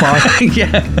 Yeah.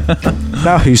 Yeah.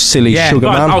 Now who's silly sugar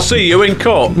Right, man? I'll see you in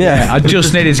court. Yeah. I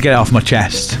just needed to get it off my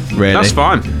chest, really. That's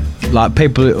fine. Like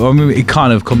people, I mean, it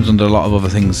kind of comes under a lot of other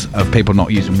things of people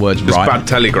not using words Just right. bad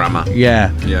telegrammer.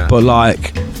 Yeah. But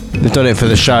like, They've done it for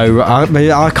the show.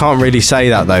 I can't really say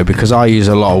that though, because I use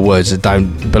a lot of words that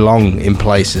don't belong in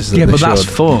places that yeah, they but that's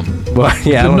should. fun. Well,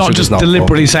 yeah, But I'm not sure just it's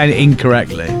deliberately saying it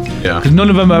incorrectly. Yeah. Because none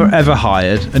of them are ever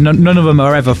hired, and none of them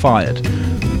are ever fired.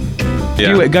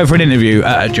 You go for an interview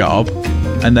at a job,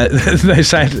 and they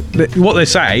say what they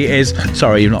say is,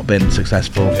 "Sorry, you've not been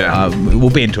successful. Yeah. We'll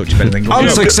be in touch if anything."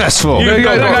 Unsuccessful.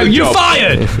 You're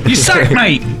fired. You sacked,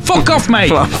 mate. Fuck off,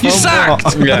 mate. You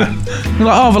sacked. Yeah. You're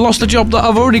like, I've lost a job that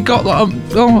I've already got. That I'm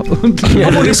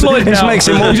unemployed now. This makes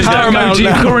it more You just don't go to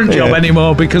your current job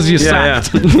anymore because you're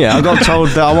sacked. Yeah, I got told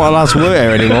that I wasn't allowed to work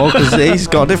here anymore because he's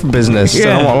got a different business, so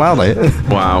I wasn't allowed it.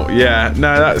 Wow. Yeah.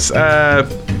 No, that's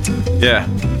yeah.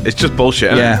 It's just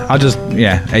bullshit.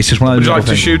 It's just one of those. Would you like things.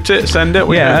 to shoot it? Send it?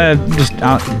 Just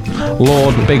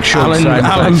Lord Big Shugs.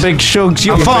 Alan Big Shugs,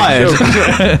 you're fired.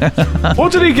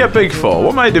 What did he get big for?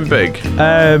 What made him big?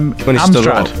 When he stood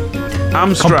up.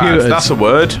 Amstrad. Computers. That's a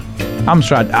word.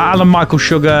 Amstrad. Alan Michael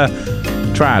Sugar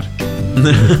Trad.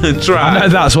 I know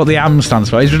that's what the AM stands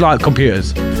for. He's just like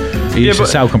computers. He used to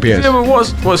sell computers. Yeah, but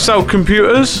what sell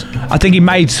computers? I think he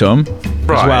made some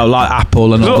as well, like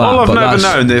Apple and all that. All I've never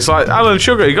known this, like Alan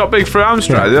Sugar, he got big for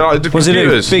Amstrad. They're like the Was it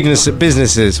computers.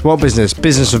 businesses? What business?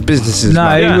 Business of businesses. No,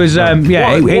 man. he was.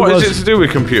 What is it to do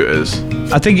with computers?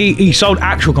 I think he sold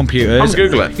actual computers. I'll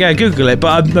Google it. Yeah, Google it.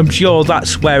 But I'm sure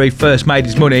that's where he first made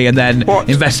his money and then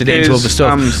invested it into other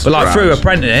stuff. Amstrad? But like through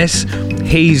Apprentice,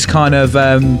 he's kind of.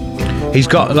 He's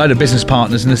got a load of business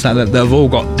partners and this and that have all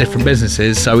got different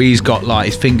businesses, so he's got like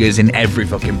his fingers in every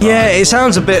fucking pie. Yeah, it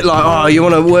sounds a bit like, oh, you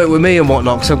want to work with me and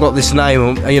whatnot because I've got this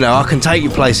name, and, you know, I can take you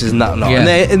places and that and that. Yeah. And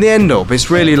then in the end up, it's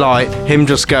really like him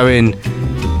just going,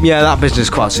 yeah, that business is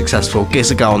quite successful. Give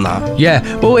us a go on that. Yeah,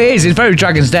 well, it is. It's very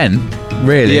Dragon's Den,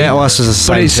 really. Yeah, well, that's just the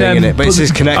same thing, isn't it? But it's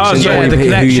his connections. yeah, the who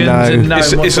connections you know.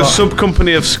 and It's a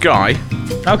sub-company of Sky.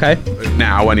 Okay.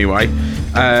 Now, anyway.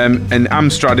 And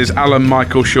Amstrad is Alan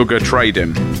Michael Sugar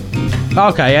Trading.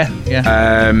 Okay,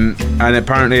 yeah. And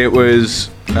apparently it was...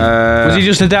 was he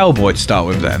just a Dell boy to start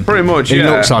with then? Pretty much, He yeah.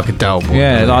 looks like a Dell boy.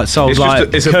 Yeah, like sold It's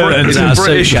like just curtains out it's of a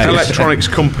British suitcase. electronics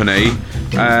company.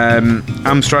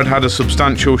 Amstrad had a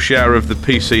substantial share of the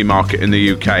PC market in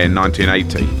the UK in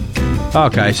 1980.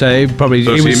 Okay, so he So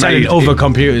was selling other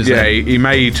computers. Yeah, then. he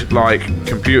made like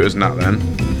computers and that then.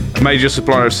 A major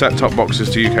supplier of set-top boxes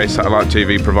to UK satellite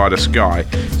TV provider Sky.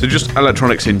 So just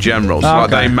electronics in general. So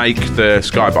like Okay. they make the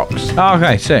Skybox.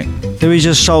 Okay, sick. So he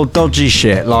just sold dodgy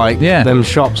shit, like them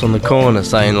shops on the corner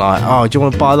saying like, oh, do you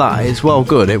want to buy that? It's well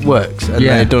good, it works. And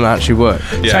then it doesn't actually work.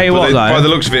 Yeah, Tell you but what, though. by the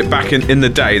looks of it, back in the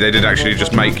day, they did actually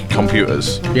just make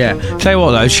computers. Yeah. Tell you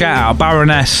what though, shout out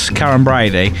Baroness Karen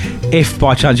Brady. If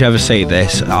by chance you ever see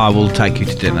this, I will take you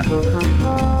to dinner.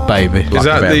 Baby. Is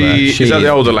that the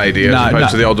older lady as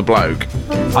opposed to the older bloke?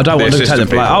 I don't want to take the assistant bloke.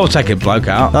 people. I will take a bloke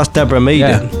out. That's Deborah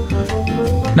Meaden.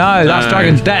 No, that's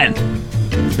Dragon's Den.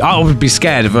 I would be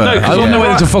scared of her. No, 'cause I don't know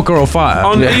whether to fuck her or fight her.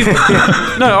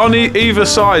 On either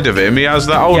side of him, he has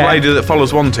that old lady that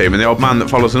follows one team and the old man that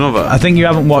follows another. I think you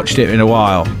haven't watched it in a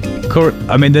while.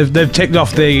 I mean, they've ticked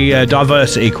off the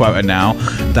diversity quota now.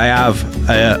 They have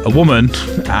a woman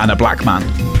and a black man.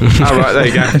 Oh, right, there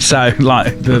you go. So,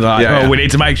 they're like, we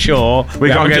need to make sure we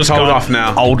can't get just told got off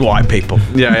now. Old white people.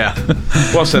 Yeah.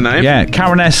 What's her name? Yeah,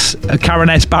 Baroness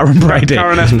Baron Brady.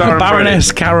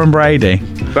 Baroness Karen Brady.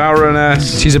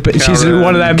 Baroness. She's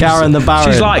one of them. Karen the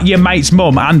Baron. She's like your mate's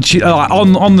mum, and she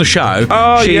on the show.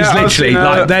 Oh, she's yeah, literally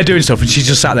like they're doing stuff, and she's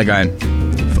just sat there going,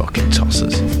 "Fucking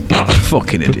tossers,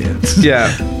 fucking idiots."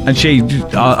 Yeah. And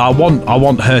I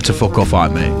want her to fuck off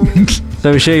like me. So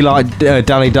is she like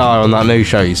Danny Dyer on that new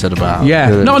show you said about? Yeah.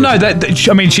 No.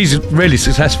 I mean, she's really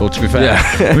successful, to be fair.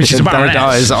 Yeah. I mean, she's a Danny baroness.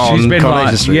 Dyer's on She's been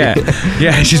Coronation Street.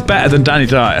 Yeah, she's better than Danny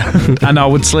Dyer, and I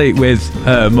would sleep with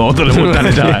her more than I would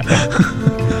Danny Dyer.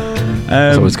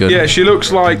 That's always good. Yeah, she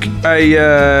looks like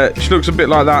she looks a bit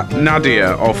like that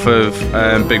Nadia off of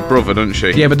Big Brother, doesn't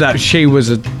she? Yeah, but she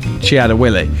had a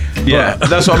willy. Yeah,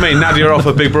 that's what I mean. Nadia off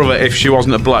of Big Brother if she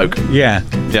wasn't a bloke. Yeah.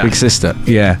 Big sister.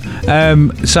 Yeah.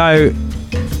 So,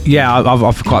 yeah,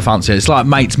 I've quite fancy it. It's like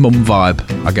mate's mum vibe,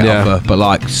 I get off her, but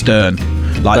like stern.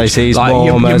 Like he's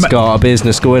warm, has got a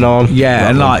business going on. Yeah,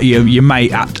 and like your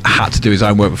mate had to do his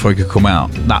own work before he could come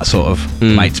out. That sort of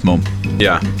mate's mum.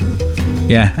 Yeah.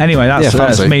 Yeah. Anyway,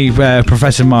 that's me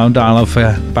professing my own dialogue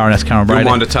for Baroness Karen Brady.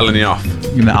 Don't mind her telling you off.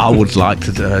 You know, I would like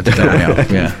to tell me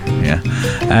off. Yeah.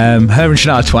 Her and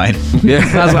Shania Twain. Yeah.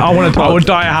 I would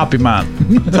die a happy man.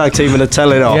 Tag team and a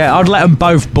telling off. Yeah, I'd let them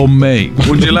both bum me.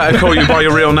 Would you let her call you by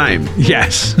your real name?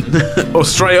 Yes. Or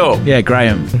straight up? Yeah,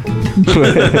 Graham.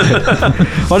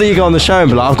 Why don't you go on the show and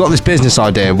be like, I've got this business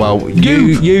idea. Well,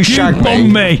 you shag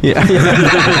bum me.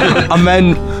 Yeah. And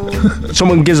then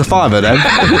someone gives a $5 then.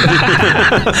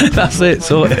 That's it,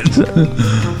 sorted.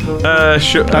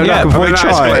 Don't knock before you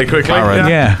try escalated it, quickly. Karen.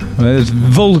 Yeah, there's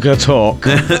vulgar talk.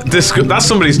 That's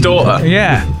somebody's daughter.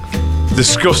 Yeah.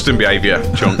 Disgusting behaviour,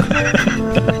 chunk.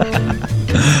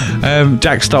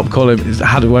 Jack, stop calling.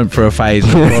 Went through a phase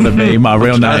of calling me my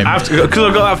real name. Because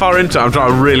I've got that far into it, I'm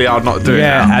trying really hard not to do it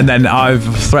now. And then I've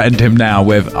threatened him now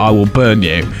with I will burn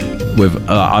you with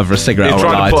either a cigarette He's or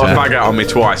a tried to put a lighter. fag out on me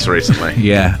twice recently.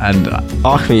 Yeah, and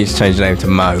I can use to change the name to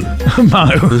Mo. Mo.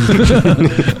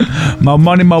 Mo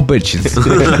money, mo bitches.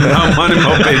 I'm one of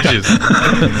my bitches.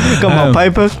 Got my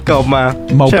paper, got my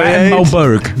Mo bad, Mo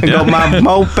Berg. got my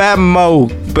Mo bad Mo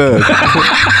Berg.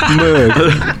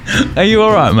 Are you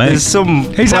alright, mate? There's some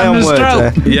He's play having on a words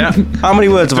stroke. there. Yeah. How many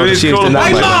words have Do I we just call used in him that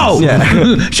Hey, way? Mo!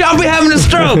 Yeah. Shall be having a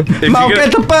stroke. If Mo, you're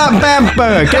get the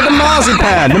bamberg, get the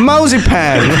marzipan, the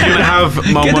marzipan. gonna have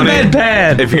Mo Get the money,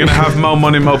 bedpan. if you're gonna have Mo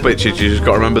money, Mo bitches, you just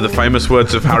got to remember the famous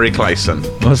words of Harry Clayson.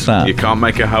 What's that? You can't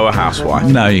make a hoe a housewife.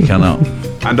 No, you cannot.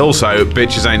 And also,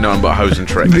 bitches ain't nothing but hoes and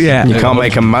tricks. Yeah. You can't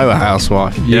make a Mo a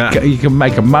housewife. Yeah. You can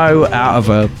make a Mo out of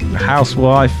a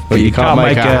housewife, but you can't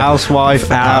make a housewife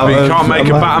out You of can't make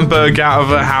a Mo. Battenberg out of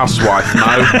a housewife, no.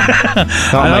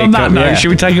 And on that note,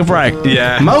 should we take a break?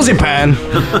 Yeah. Marzipan.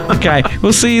 Okay,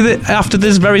 we'll see you after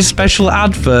this very special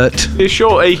advert. It's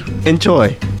shorty.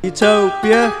 Enjoy.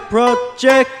 Utopia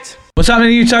Project. What's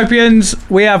happening, Utopians?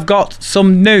 We have got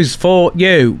some news for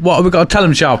you. What have we got to tell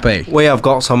them, Sharpie? We have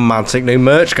got some magic new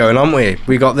merch going, haven't we?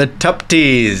 We got the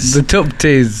Tupties. The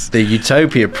Tupties. The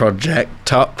Utopia Project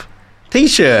Tup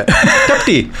T-shirt.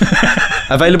 Tupty.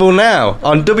 Available now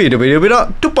on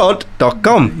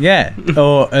www.tupod.com. Yeah,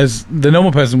 or as the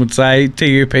normal person would say,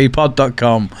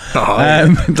 tuppod.com. Oh,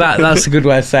 yeah. That's a good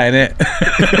way of saying it.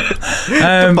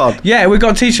 Tupod. Yeah, we've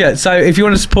got t-shirts. So if you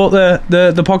want to support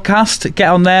the podcast, get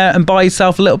on there and buy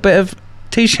yourself a little bit of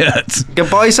t-shirts. You can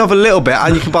buy yourself a little bit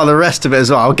and you can buy the rest of it as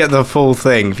well. I'll get the full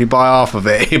thing. If you buy half of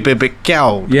it, it'll be a bit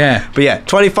cold. Yeah. But yeah,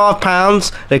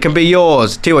 £25, they can be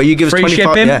yours. Tell you what, you give us Free 25.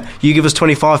 shipping? Yeah, you give us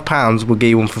 £25, we'll give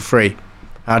you one for free.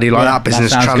 How do you like Yeah, that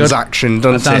business that sounds transaction, good.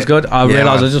 doesn't That sounds it? good. I Yeah,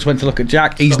 realised I man. just went to look at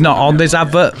Jack. He's not on this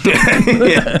advert.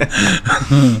 Get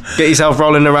yourself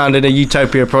rolling around in a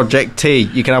Utopia Project tee.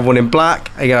 You can have one in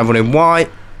black, you can have one in white.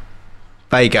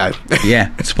 There you go.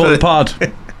 Yeah, support the pod.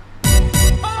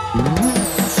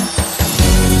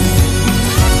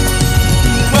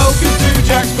 Welcome to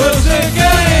Jack's Buzzer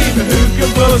Game. Who can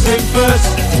buzz in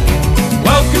first?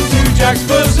 Welcome to Jack's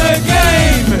Buzzer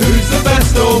Game. Who's the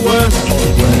best or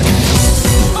worst?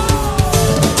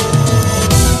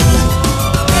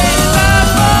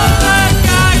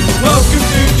 Welcome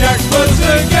to Jack's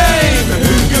Buzzer Game.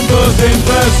 Who can buzz in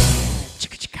first?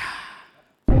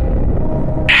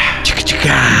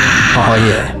 Oh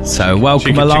yeah. So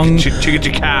welcome along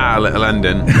Chicka little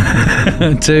ending.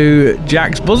 to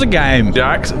Jack's Buzzer Game.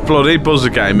 Jack's bloody buzzer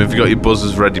game. Have you got your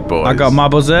buzzers ready, boys? I got my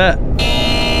buzzer.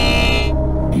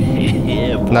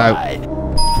 No.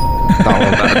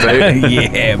 That'll do.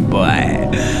 Yeah, boy.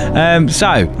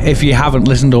 So, if you haven't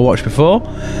listened or watched before,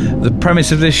 the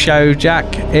premise of this show, Jack,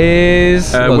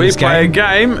 is We this play a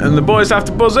game and the boys have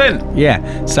to buzz in.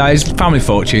 Yeah, so it's family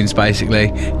fortunes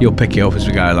basically. You'll pick it up as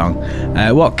we go along.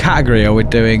 What category are we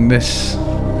doing this?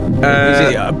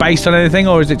 Is it based on anything,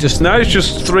 or is it just? No, it's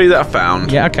just three that I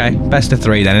found. Yeah, okay. Best of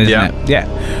three then, isn't Yeah. it? Yeah.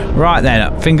 Right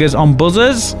then, fingers on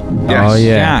buzzers. Yes. Oh,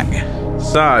 yeah. Jack.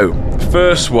 So,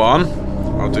 first one.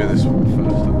 I'll do this one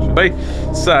first, actually.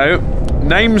 So,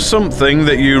 name something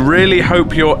that you really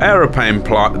hope your aeroplane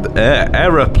pilot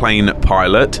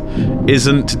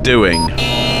isn't doing.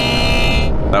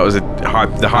 That was the high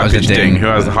pitched a ding. ding. Who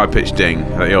has the high pitched ding?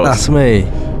 Is that yours? That's me.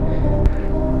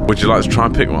 Would you like to try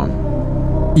and pick one?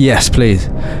 Yes, please.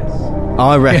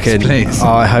 I reckon. please.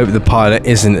 I hope the pilot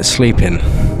isn't sleeping.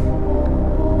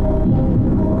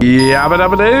 Yabba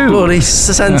dabba doo. Bloody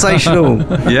sensational.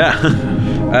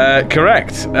 Yeah.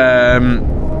 Correct.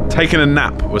 Taking a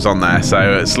nap was on there,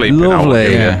 so sleeping.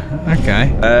 Lovely. Yeah. Okay.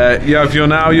 You have your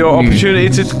opportunity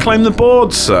to claim the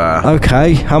board, sir.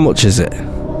 Okay, how much is it?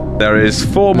 There is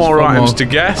four more four items more. to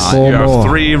guess. Four You have more.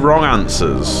 3 wrong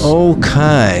answers.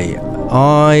 Okay,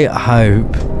 I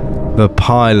hope the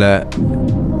pilot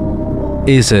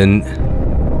isn't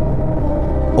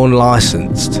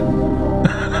unlicensed.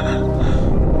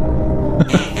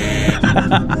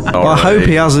 I hope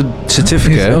he has a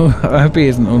certificate. I hope he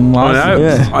isn't I unlicensed. know.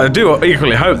 Yeah. I do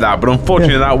equally hope that, but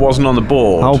unfortunately that wasn't on the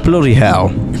board. Oh, bloody hell.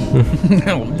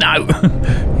 No.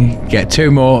 You get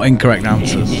 2 more incorrect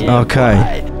answers.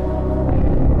 Okay.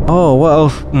 Oh, what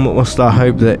else must I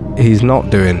hope that he's not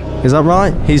doing? Is that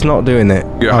right? He's not doing it.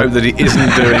 You hope that he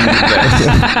isn't doing this.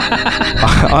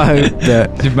 I hope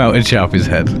that You've melted Sharpie's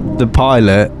head. the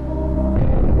pilot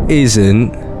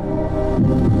isn't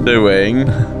Doing.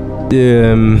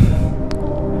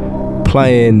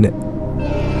 playing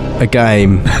a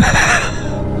game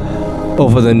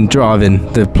other than driving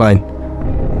the plane.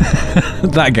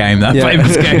 That game, that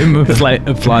famous game of flying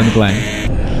the plane.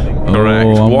 Correct.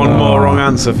 One more wrong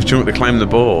answer for Chunk to claim the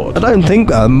board. I don't think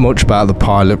much about the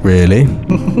pilot, really.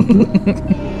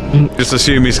 Just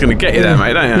assume he's going to get you there,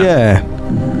 mate, don't you? Yeah.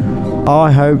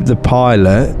 I hope the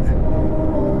pilot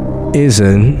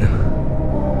isn't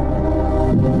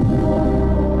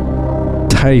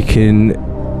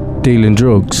dealing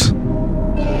drugs.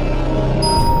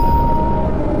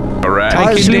 Correct.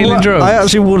 I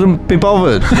actually wouldn't be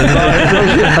bothered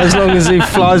as long as he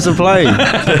flies the plane.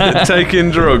 Taking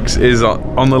drugs is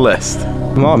on the list.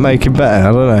 Might make it better.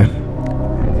 I don't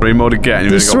know. 3 more to get.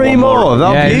 There's 3 more.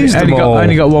 I've used them all.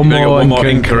 Only got one You've more. got one more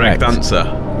incorrect answer.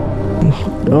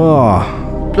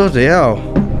 Oh, bloody hell!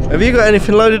 Have you got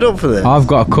anything loaded up for this? I've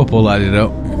got a couple loaded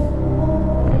up.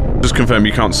 Just confirm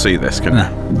you can't see this, can you?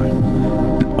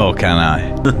 Or can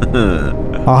I?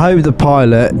 I hope the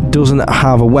pilot doesn't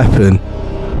have a weapon.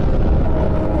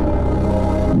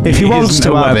 If he wants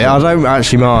to have it, I don't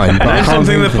actually mind. But There's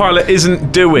something the pilot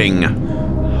isn't doing.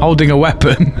 Holding a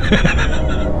weapon.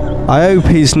 I hope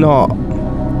he's not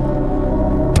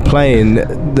playing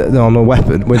on a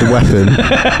weapon with a weapon.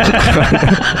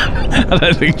 I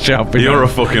don't think shopping. You're a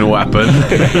fucking weapon.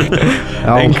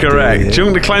 Incorrect. Dear. Do you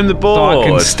want to claim the So board? I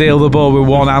can steal the ball with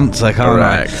one answer, can't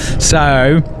Correct. I?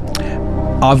 So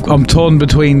I'm torn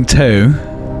between two.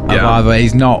 Of either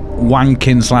he's not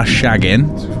wanking / shagging,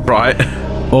 Right.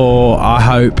 or I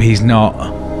hope he's not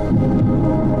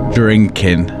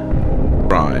drinking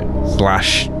Right.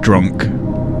 / drunk.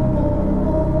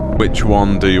 Which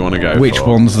one do you want to go for? Which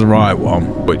one's the right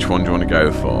one? Which one do you want to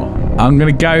go for? I'm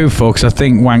going to go for, because I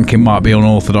think wanking might be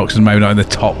unorthodox and maybe not in the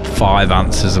top 5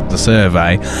 answers of the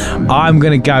survey. I'm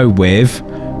going to go with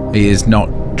he is not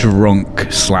drunk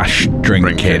 /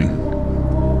 drinking.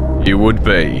 You would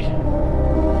be.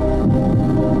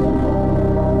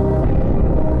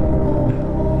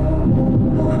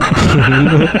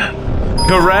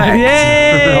 Correct.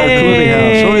 Yay! Oh, bloody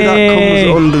hell. Sorry, that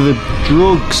comes under the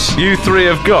drugs. You 3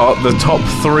 have got the top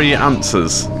 3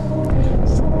 answers. So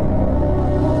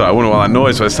I wonder what that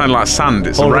noise was. It sounded like sand.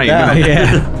 It's Hold it rain, down. isn't it?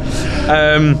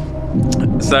 Yeah.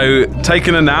 So,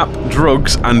 taking a nap,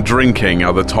 drugs, and drinking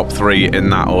are the top 3 in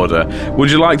that order. Would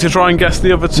you like to try and guess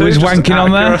the other 2? Was just wanking out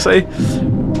on of there?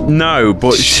 curiosity? No,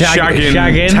 but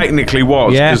shagging technically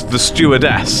was, Yeah. because the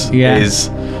stewardess Yeah. is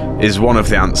one of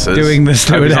the answers. Doing the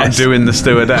Hope he's not stewardess. doing the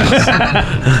stewardess.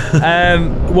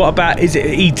 What about, is it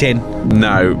eating?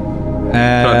 No.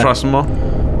 Can I try some more?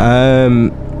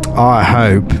 I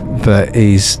hope that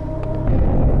he's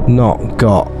not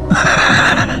got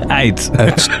AIDS.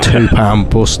 a £2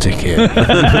 bus ticket.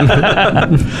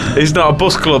 He's not a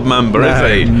bus club member, is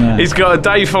he? No. He's got a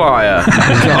day flyer.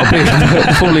 He's got to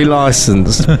be fully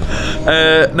licensed.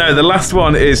 No, the last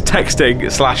one is texting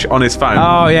 / on his phone.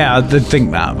 Oh, yeah, I did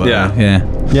think that, but Yeah. yeah.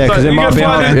 Yeah, because it might be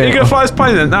hard. You gonna fly his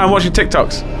plane then? No, I'm watching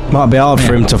TikToks. Might be hard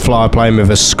for him to fly a plane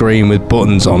with a screen with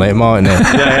buttons on it, mightn't it?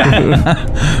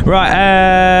 Yeah.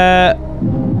 Right,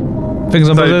 Fingers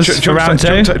on buzzers for round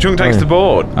 2. Chunk takes the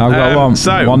board. I've got one.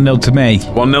 So 1-0 to me.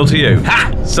 1-0 to you.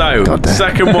 So Goddamn.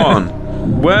 second one.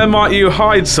 Where might you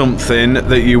hide something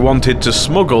that you wanted to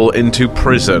smuggle into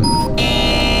prison?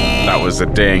 That was a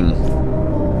ding.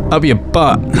 Up your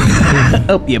butt.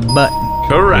 Up your butt.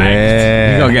 Correct.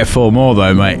 Yeah. You gotta get 4 more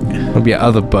though, mate. Up your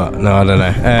other butt. No, I don't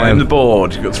know. Blame the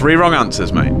board. You've got 3 wrong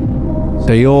answers, mate.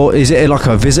 So is it like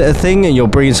a visitor thing and you're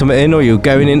bringing something in, or you're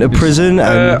going into prison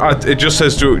and It just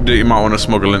says that you might want to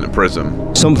smuggle into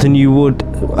prison. something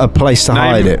a place to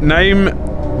hide it? Name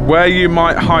where you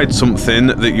might hide something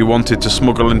that you wanted to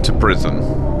smuggle into prison.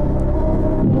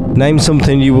 Name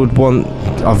something you would want.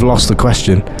 I've lost the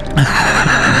question.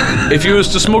 If you was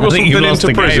to smuggle I think something you've lost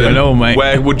into the game prison, and all, mate.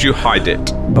 where would you hide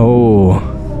it? Oh,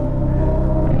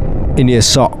 in your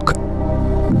sock.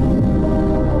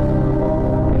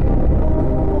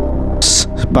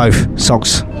 Both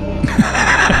socks. I'm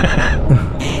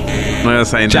gonna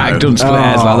say Jack no. doesn't split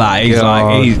hairs like that. He's God.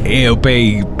 like, it'll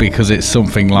be because it's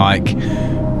something like.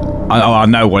 I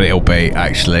know what it'll be,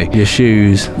 actually. Your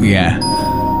shoes. Yeah.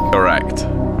 Correct.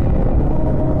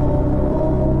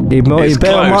 You might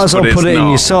close, as well but put it's it in your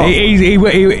not. sock.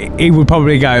 He would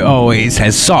probably go, oh, it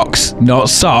says socks, not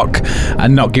sock,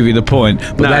 and not give you the point.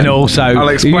 But No, then also, I'll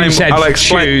explain- if you said I'll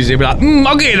explain- shoes, he'd be like,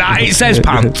 I'll give you that, it says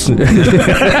pants.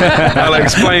 I'll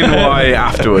explain why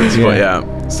afterwards, but yeah.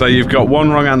 So you've got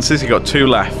 1 wrong answer, you've got 2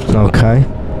 left. Okay.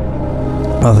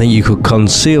 I think you could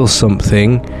conceal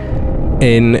something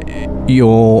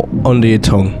under your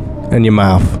tongue and your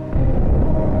mouth.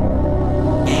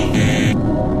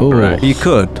 Correct. You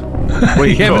could. Well,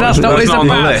 you Yeah, but could. that's not what it's on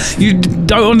the about. list. You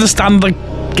don't understand the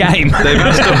game. They've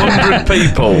asked 100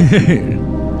 people.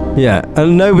 Yeah,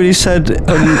 and nobody said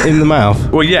in the mouth.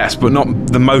 Well, yes, but not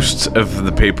the most of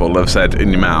the people have said in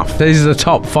your mouth. These are the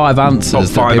top 5 answers Top that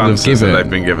 5 people have answers that given. they've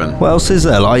been given. What else is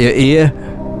there? Like your ear?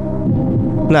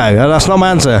 No, that's not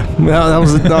my answer. That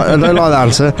was not, I don't like that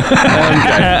answer.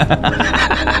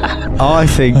 I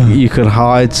think you could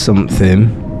hide something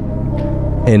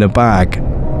in a bag.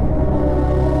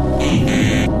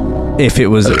 If it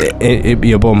was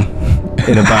your bum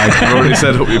in a bag. I've already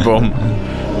said up your bum.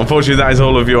 Unfortunately, that is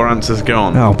all of your answers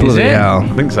gone. Oh, bloody it? hell. I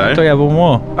think so. Do you have one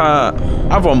more?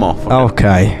 Have one more.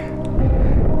 Okay.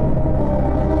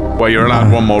 Well, you're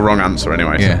allowed one more wrong answer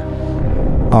anyway. So.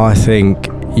 Yeah. I think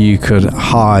you could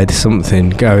hide something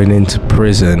going into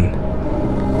prison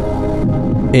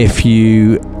if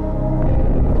you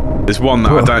There's one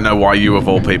that I don't know why you of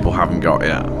all people haven't got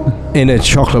yet. in a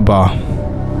chocolate bar,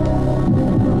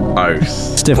 Oh.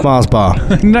 stiff Mars bar.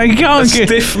 No, you can't. A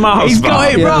stiff Mars He's bar.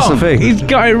 got it Yeah, that's wrong. the thing. He's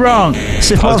got it wrong.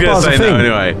 Stiff I was Mars going bar's to a say thing.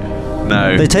 no anyway.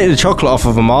 No. They take the chocolate off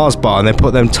of a Mars bar and they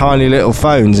put them tiny little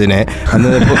phones in it, and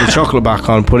then they put the chocolate back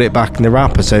on, put it back in the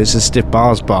wrapper, so it's a stiff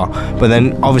Mars bar. But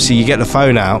then obviously you get the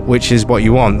phone out, which is what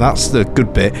you want. That's the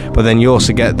good bit. But then you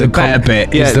also get The better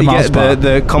bit Yeah, is the you Mars get bar.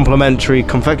 the complimentary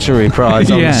confectionery prize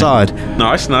on Yeah. the side.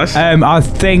 Nice. I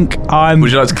think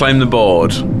Would you like to claim the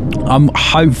board? I'm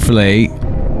hopefully,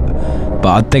 but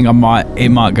I think it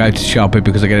might go to Sharpie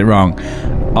because I get it wrong.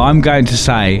 I'm going to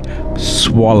say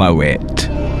swallow it.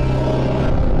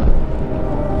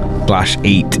 /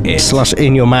 eat it. Slash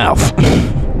in your mouth.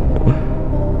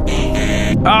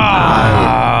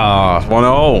 Ah!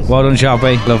 1-0. Well done,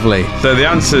 Sharpie. Lovely. So the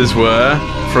answers were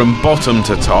from bottom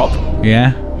to top.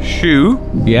 Yeah. Shoe,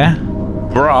 Yeah.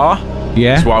 bra.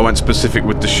 Yeah. That's why I went specific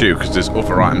with the shoe, because there's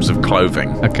other items of clothing.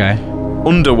 Okay.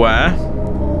 Underwear,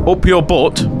 up your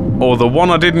butt, or the one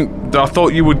I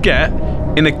thought you would get,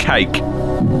 in a cake.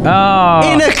 Oh.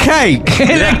 In a cake.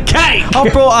 In a cake. I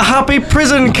brought a happy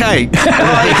prison cake.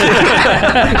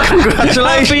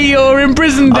 Congratulations. Happy you're in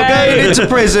prison, I'm going Dave. into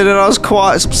prison and I was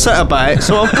quite upset about it,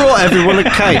 so I've brought everyone a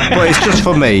cake, but it's just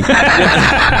for me. There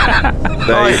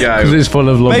you Because go. it's full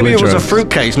of lovely Maybe it was a drugs. fruit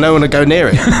cake, so no one would go near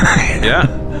it. Yeah.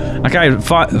 Okay, In a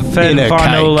final Third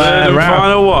and round.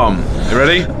 final one. You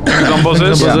ready? Fingers on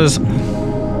buzzers. Fingers on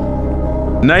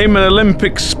buzzers. Name an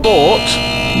Olympic sport.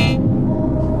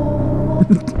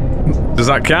 Does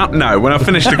that count? No, when I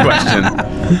finish the question.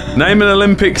 Name an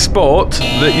Olympic sport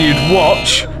that you'd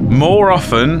watch more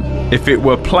often if it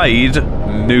were played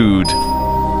nude.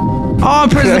 Oh,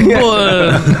 prison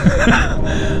blood.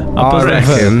 I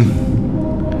reckon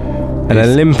an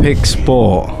Olympic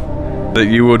sport. That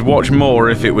you would watch more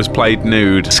if it was played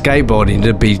nude. Skateboarding,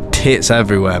 there'd be tits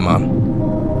everywhere, man.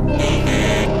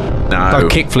 No. Like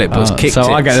kickflip, but it's kick So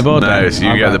I tits. get the board No, then. so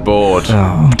you get the board.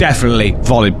 Oh. Definitely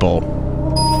volleyball,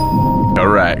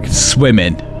 Correct.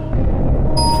 swimming,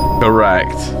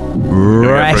 Correct.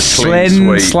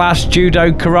 wrestling sweep. /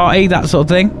 judo, karate, that sort of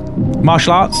thing.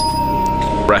 Martial arts.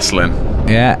 Wrestling.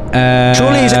 Yeah.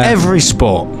 Surely it's every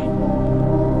sport.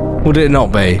 Would it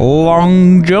not be?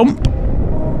 Long jump.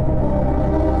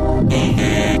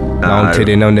 No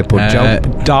titty, no nipple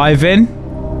jump. Diving.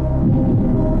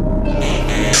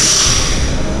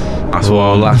 That's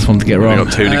Well, one. last one to get We wrong.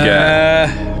 got 2 to get.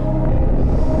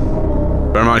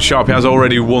 Bear in mind, Sharpie has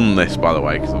already won this, by the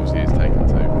way, because obviously he's taken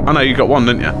 2. Oh no, you got 1,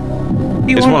 didn't you?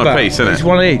 It's one apiece, isn't it? It's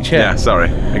one each, Yeah, yeah. sorry.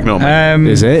 Ignore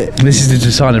me. Is it? This is the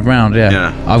decided round, yeah.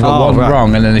 Yeah. I've got Oh, one right.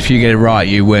 wrong, and then if you get it right,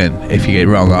 you win. If you get it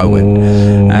wrong, I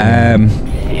win.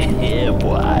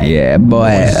 Yeah, boy.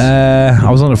 I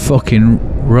was on a fucking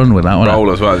run with that one.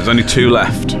 Roll as well. There's only 2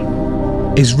 left.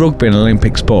 Is rugby an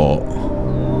Olympic sport?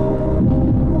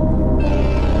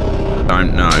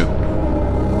 Don't know.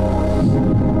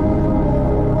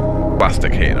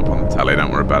 Plastic heating up on the telly,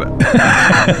 don't worry about it.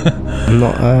 I'm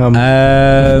not.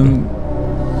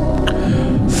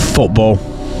 Football.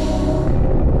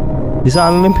 Is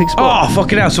that an Olympic sport? Oh,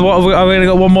 fucking hell. So what have we only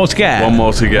got one more to get? One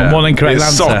more to get. One incorrect it's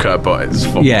answer. soccer, but it's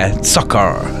football. Yeah,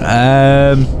 soccer.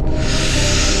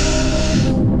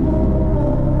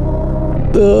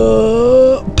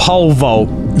 Pole vault.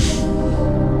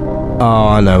 Oh,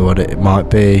 I know what it might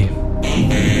be.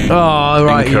 Oh,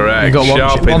 right. Incorrect. You got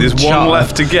Sharpie, there's one shot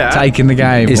left to get. Taking the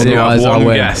game. Is it- You have Otherwise, I one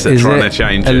win. guess at Is trying it to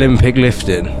change it. Olympic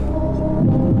lifting?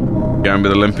 Going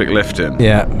with Olympic lifting.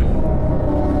 Yeah,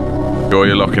 Sure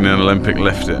you're locking in Olympic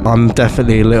lifting. I'm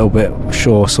definitely a little bit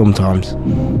sure sometimes.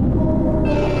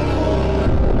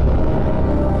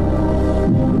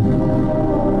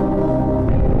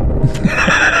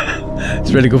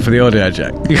 It's really good for the audio,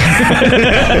 Jack.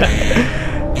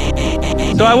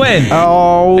 Do I win?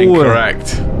 Oh,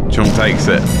 Incorrect. Chunk takes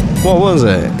it. what was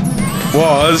it?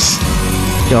 Was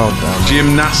God damn.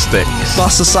 Gymnastics.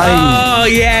 That's the same. Oh,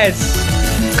 yes.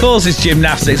 Of course it's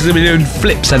gymnastics. They'll be doing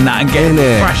flips and that and getting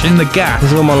Innit? crashing the gap.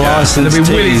 There's all my license. There'll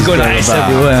be willies going at us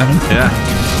everywhere. Yeah.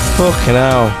 Fucking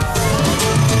hell.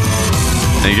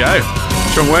 There you go.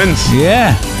 Trunk wins.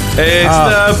 Yeah. It's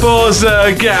the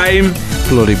buzzer game.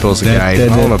 Bloody buzzer game.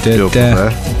 I want to go up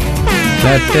there.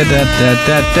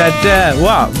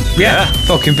 What? Yeah.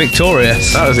 Fucking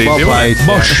victorious. That was easy. Well played.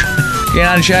 Bush. Get a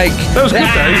handshake. That was good,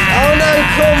 Dave. Oh no,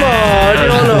 come on!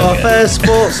 You're not a fair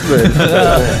sportsman.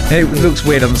 It looks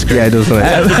weird on the screen. Yeah, doesn't it?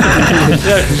 Yeah,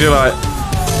 because you're like,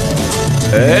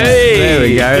 hey. There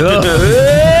we go. Look.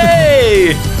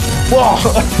 Hey. What?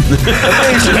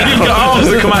 You've got arms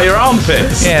that come out your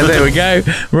armpits. Yeah, there we go.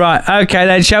 Right, okay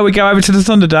then, shall we go over to the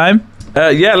Thunderdome?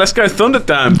 Yeah, let's go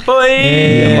Thunderdome.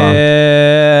 Boy.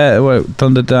 Well,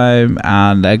 Thunderdome,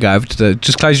 and go over to the...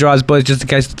 Just close your eyes, boys, just in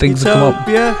case the things that come up.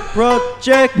 Utopia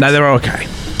Project. No, they're okay.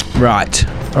 Right.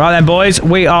 Right then, boys,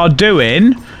 we are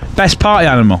doing Best Party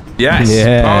Animal. Yes.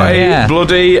 Yeah. Party Yeah.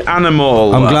 bloody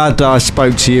animal. I'm glad that I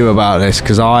spoke to you about this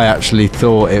because I actually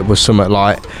thought it was something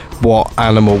like what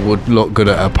animal would look good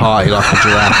at a party, like a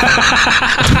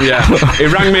giraffe. Yeah, he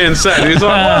rang me and said, he's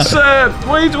like,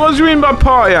 what do you mean by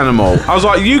party animal? I was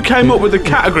like, you came up with the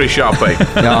category, Sharpie.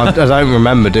 Yeah, I don't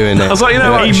remember doing it. I was like, you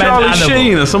know, like He meant Charlie animal.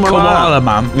 Sheen or someone Koala, like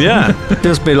man. that. Yeah.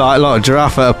 Just be like a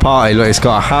giraffe at a party. Look, it's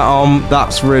got a hat on.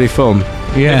 That's really fun.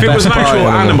 Yeah. If it was an Best actual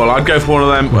party animal, I'd go for one of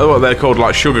them, what they're called,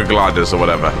 like sugar gliders or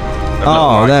whatever.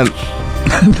 Oh, then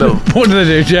What do they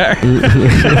do, Jack?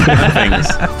 things.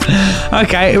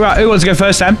 Okay, right, who wants to go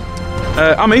first then?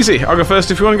 I'm easy. I'll go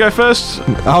first if you want to go first.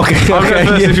 okay. I'll go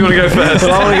first if you want to go first.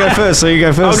 Well, I want to go first, so you go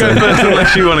I'll first. go then. first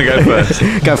unless you want to go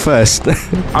first. Go first.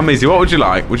 I'm easy. What would you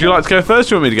like? Would you like to go first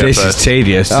or do you want me to go This first? is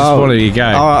tedious. Just Oh. one of you go.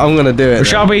 All right, I'm gonna do it. then.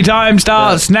 Sharpie time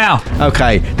starts now.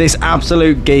 Okay, this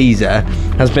absolute geezer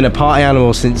has been a party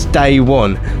animal since day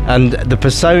one, and the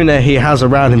persona he has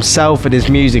around himself and his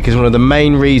music is one of the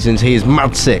main reasons he is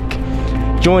mad sick.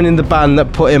 Joining the band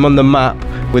that put him on the map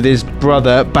with his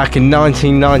brother back in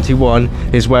 1991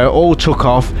 is where it all took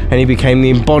off, and he became the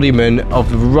embodiment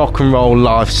of the rock and roll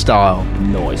lifestyle.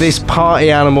 Nice. This party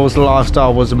animal's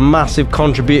lifestyle was a massive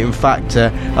contributing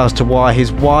factor as to why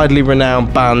his widely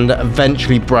renowned band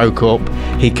eventually broke up.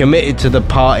 He committed to the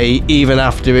party even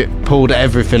after it pulled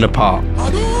everything apart.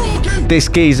 This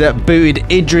geezer booted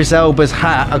Idris Elba's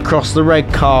hat across the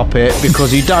red carpet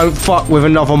because you don't fuck with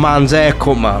another man's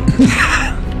haircut, man.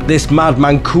 This mad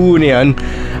Mancunian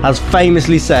has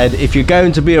famously said, if you're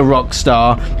going to be a rock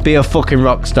star, be a fucking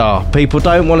rock star. People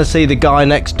don't want to see the guy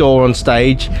next door on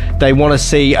stage, they want to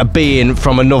see a being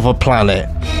from another planet.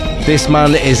 This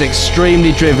man is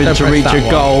extremely driven Don't to press reach that a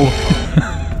one. goal.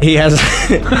 He has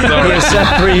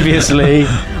said previously,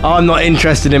 I'm not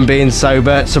interested in being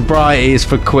sober, sobriety is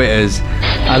for quitters,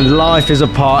 and life is a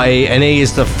party, and he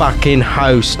is the fucking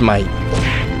host, mate.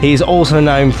 He is also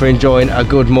known for enjoying a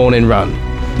good morning run.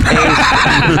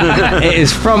 It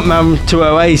is frontman to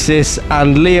Oasis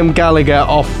and Liam Gallagher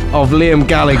of Liam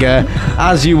Gallagher.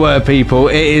 As you were, people,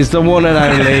 it is the one and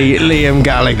only Liam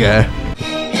Gallagher.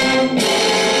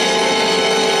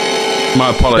 My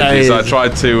apologies. That I is-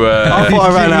 tried to. I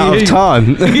thought I ran out of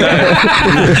time.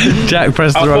 Jack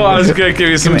pressed I the wrong thought I was one. going to give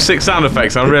you some sick sound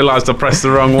effects. I realised I pressed the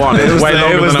wrong one. It was way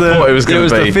longer than I thought it was going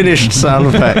to the be. finished sound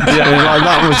effect. It was like,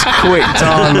 that was quick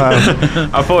time, man.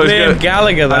 I thought it was Liam going.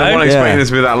 Gallagher, I wasn't though. expecting Yeah. it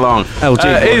to be that long.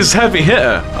 LG It is heavy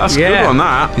hitter. That's a Yeah. good one.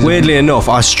 That. Weirdly enough,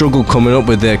 I struggled coming up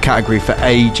with the category for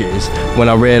ages when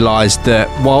I realised that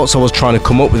whilst I was trying to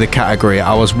come up with a category,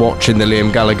 I was watching the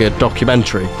Liam Gallagher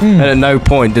documentary. And at no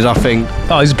point did I think,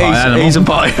 Oh, he's a party animal. he's a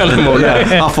party animal.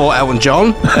 Yeah. I thought Elton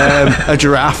John, a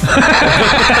giraffe.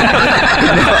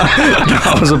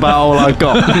 That was about all I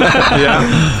got.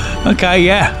 Yeah. Okay,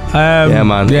 yeah. Yeah,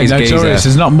 man, Yeah, he's notorious. geezer.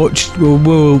 There's not much.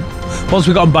 We'll once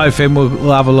we've got them both in, we'll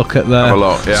have a look at the Have a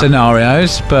look, yeah.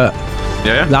 scenarios. But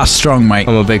Yeah. that's strong, mate.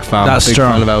 I'm a big fan. That's big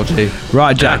strong. fan of LG.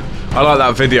 Right, Jack. I like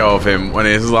that video of him when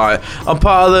he's like, I'm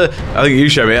part of the, I think you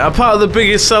showed me, I'm part of the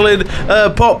biggest selling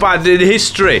pop band in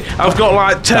history. I've got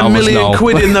like 10 That was million Noel.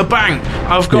 quid in the bank.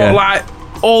 I've got Yeah. like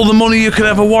all the money you could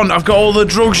ever want. I've got all the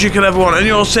drugs you could ever want. And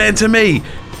you're saying to me,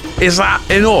 is that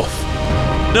enough?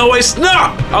 No, it's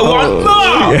not. I want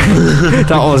more.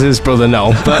 That was his brother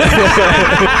Noel. But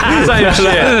Same shit.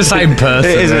 They're the same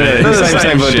person. isn't it? They're the Same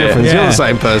same but shit. difference. Yeah. You're the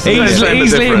same person. He's, Same but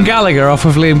he's Liam different. Gallagher off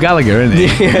of Liam Gallagher, isn't he?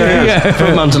 Yeah.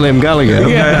 From man to Liam Gallagher.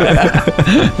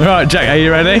 Right, Jack, are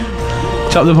you ready?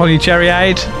 Top them on your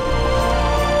cherryade.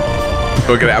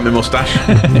 Go get it out of my moustache.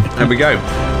 There we go.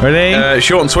 Ready?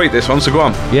 Short and sweet this one, so go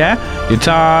on. Yeah? Your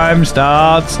time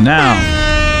starts now.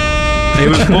 He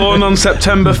was born on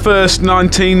September 1st,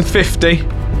 1950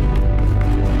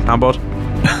 soundboard.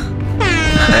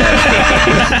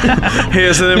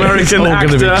 Here's an American It's all going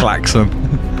to be actor, klaxon.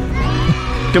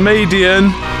 comedian,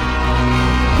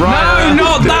 No, writer.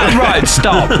 not that. Right,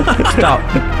 stop.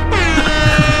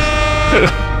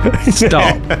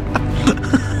 Stop.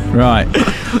 Right.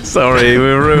 Sorry, we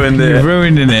ruined You're it.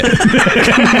 ruining it.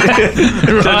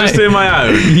 Should I just do my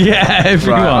own? Yeah, if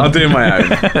you Right, I'll want. do my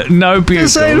own. No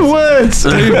pupils. Say the words.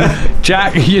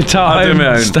 Jack, your I'll do my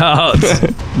time own. starts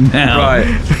now. Right.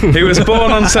 He was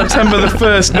born on September the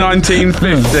 1st,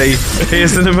 1950. He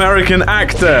is an American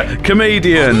actor,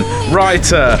 comedian,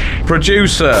 writer,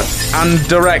 producer, and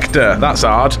director. That's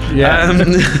hard. Yeah.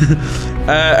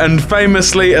 And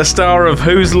famously a star of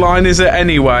Whose Line Is It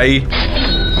Anyway?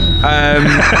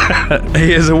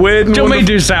 He is a weird and Do you want me to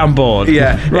do soundboard?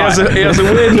 Yeah, Right. he has a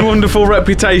weird and wonderful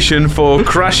reputation for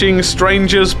crashing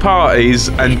strangers' parties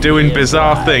and doing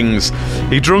bizarre things.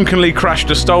 He drunkenly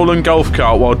crashed a stolen golf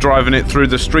cart while driving it through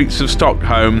the streets of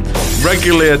Stockholm,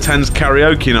 regularly attends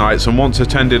karaoke nights, and once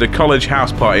attended a college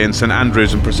house party in St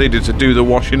Andrews and proceeded to do the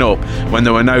washing up when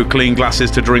there were no clean glasses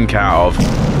to drink out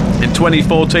of. In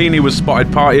 2014, he was spotted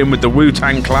partying with the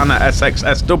Wu-Tang Clan at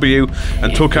SXSW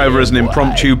and took over as an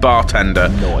impromptu bartender.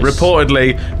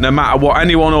 Reportedly, no matter what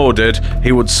anyone ordered,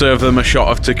 he would serve them a shot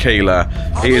of tequila.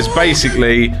 He is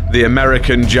basically the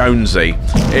American Jonesy.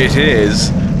 It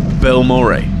is Bill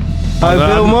Murray. Oh,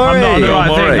 Bill Murray. I'm not on the Bill right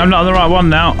Murray. thing. I'm not on the right one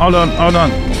now. Hold on.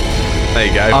 There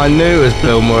you go. I knew it was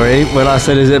Bill Murray when I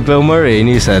said, "Is it Bill Murray?" And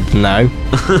you said no.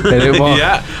 And it was.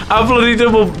 Yeah, I bloody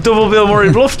double Bill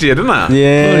Murray bluffed you, didn't I?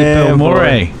 Yeah. Bill boy.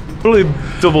 Murray. Bloody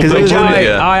double 'Cause it Bill was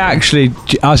Murray.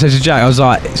 I said to Jack, I was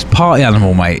like, it's Party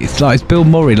Animal, mate. It's like, it's Bill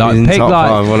Murray. Like, He's in pick top like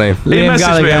five, wasn't he? He Liam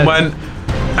messaged me and Gallagher. went,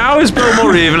 how is Bill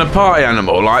Murray even a party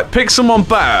animal? Like, pick someone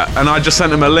better. And I just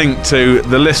sent him a link to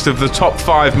the list of the top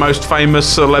 5 most famous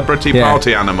celebrity Yeah.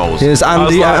 party animals. It was I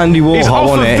was Andy he's Warhol, off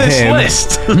wasn't of it? this Him.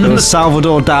 list. There was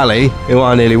Salvador Dali, who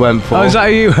I nearly went for. Oh, is that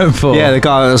who you went for? Yeah, the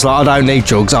guy that was like, I don't need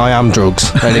drugs, I am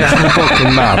drugs. And it's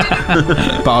fucking mad.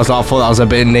 But I was like, I thought that was a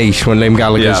bit niche when Liam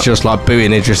Gallagher's Yeah. just like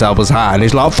booing Idris Elba's hat and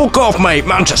he's like, fuck off, mate,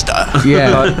 Manchester.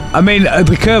 Yeah. I mean,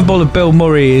 the curveball of Bill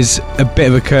Murray is a bit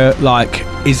of a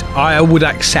I would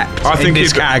accept I in think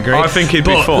this he'd- category. I think he'd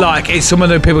be but, fun. like, it's some of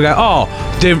the people go,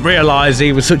 oh, didn't realise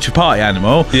he was such a party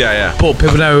animal. Yeah. But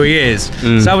people know who he is.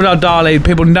 Salvador Dali,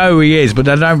 people know who he is, but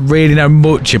they don't really know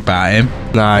much about him.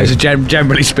 No. As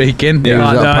generally speaking. He was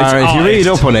Like, no, he's apparently, if you read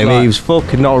artist. up on him, Like, he was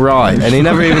fucking not right. And he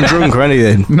never even drunk or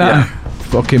anything. No. Yeah.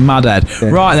 Fucking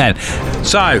madhead. Right then.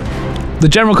 So, the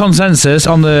general consensus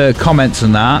on the comments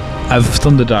and that of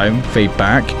Thunderdome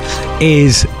feedback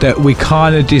is that we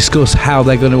kind of discuss how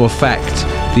they're going to affect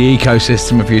the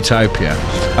ecosystem of Utopia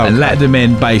and let them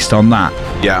in based on that.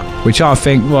 Yeah. Which I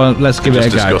think, well, let's give Just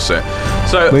it a go. discuss it.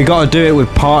 So, We got to do it with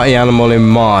party animal in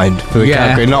mind for the Yeah.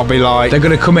 category, not be like They're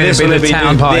gonna come in and this be will the town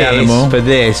doing party this animal. for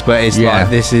this, but it's Yeah. like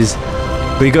this is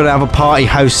we got to have a party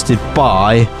hosted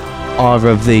by either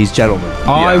of these gentlemen.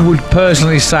 I would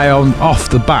personally say off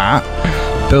the bat,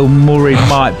 Bill Murray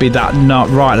might be that not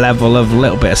right level of a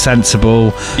little bit of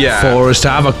sensible Yeah. for us to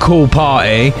have a cool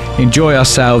party, enjoy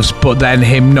ourselves, but then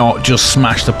him not just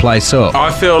smash the place up. I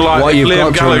feel like What if you've Liam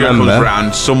got to Gallagher comes remember-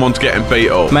 round, someone's getting beat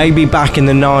up. Maybe back in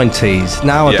the 90s.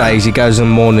 Nowadays he goes on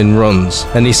morning runs,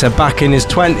 and he said back in his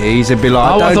 20s he'd be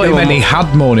like, Oh, I "Don't thought do you meant a he mo-"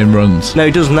 had morning runs. No,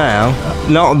 he does now.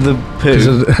 Not the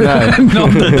poo. No.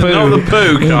 Not the poo. Not the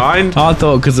poo kind. I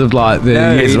thought because of like the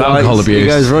No, years he of alcohol likes- abuse. He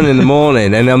goes running in the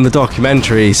morning, and on the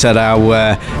documentary he said how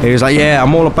he was like, "Yeah,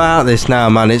 I'm all about this now,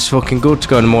 man. It's fucking good to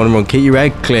go on the morning run. Keep your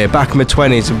head clear." Back in my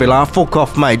 20s, I'd be like, "Fuck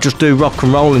off, mate. Just do rock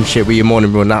and roll and shit with your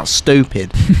morning run. That's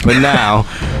stupid." But now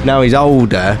he's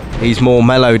older. He's more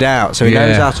mellowed out, so he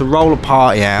knows Yeah. how to roll a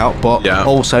party out, but Yeah.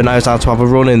 also knows how to have a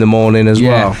run in the morning as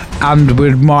well. And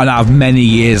we might not have many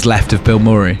years left of Bill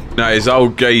Murray. No, he's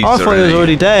old geezer. I thought he was isn't he?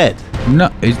 already dead. No, No.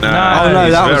 Oh no,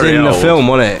 he's that was very in the old. film,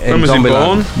 wasn't it? When In was he Zombieland.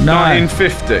 born? No.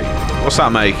 1950. What's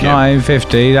that make him?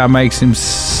 950, that makes him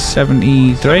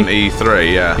 73.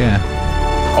 E3, yeah.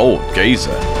 Yeah. Old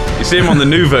geezer. You see him on the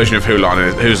new version of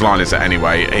Whose Line Is It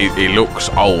Anyway? He looks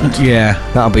old. Yeah.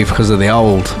 That'll be because of the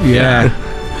old. Yeah.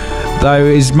 Though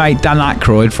his mate Dan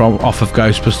Aykroyd off of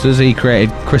Ghostbusters, he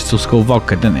created Crystal Skull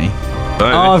vodka, didn't he?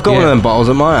 Oh, I've got one of them bottles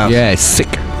at my house. Yeah, it's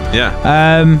sick. Yeah.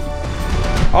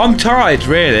 I'm tired,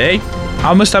 really.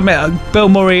 I must admit, Bill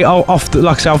Murray off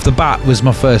the bat was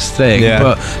my first thing. Yeah.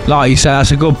 But like you said,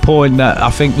 that's a good point. That I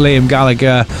think Liam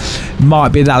Gallagher might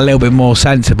be that little bit more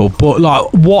sensible. But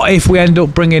like, what if we end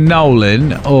up bringing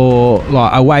Nolan or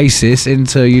like Oasis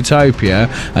into Utopia,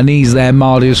 and he's there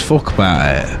mardy as fuck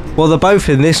about it? Well, they're both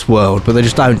in this world, but they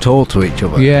just don't talk to each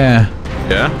other. Yeah.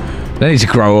 Yeah. They need to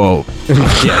grow up.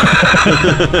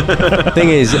 Thing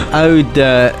is,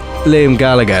 Liam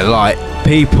Gallagher, like,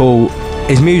 people,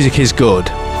 his music is good.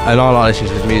 And I like listening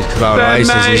to his music as well.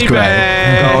 Oasis is great.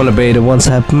 I want to be the one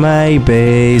said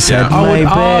maybe, I would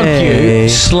argue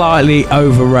slightly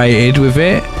overrated with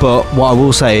it, But what I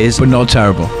will say is, but not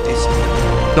terrible. it's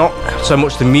not so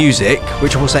much the music,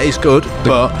 which I will say is good,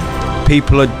 but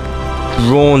people are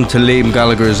drawn to Liam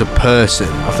Gallagher as a person.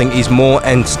 I think he's more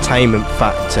entertainment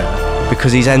factor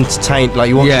because he's entertained. Like,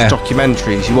 you watch his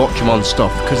documentaries, you watch him on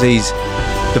stuff because he's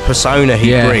the persona he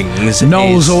brings.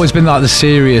 Noel's always been like the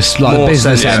serious, like the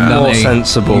business end, more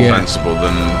sensible. Sensible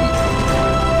than.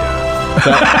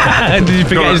 Did you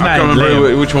forget his name? I can't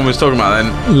remember which one we was talking about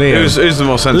then. Liam. Who's the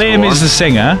more sensible Liam one? is the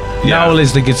singer. Yeah. Noel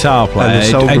is the guitar player. And the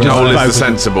soul He just Noel is the focuses-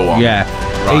 sensible one.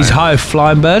 Yeah. Right. He's High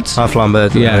Flying Birds. High Flying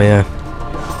Bird. Yeah.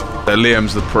 So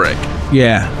Liam's the prick.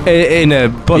 Yeah. In a,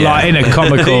 But like in a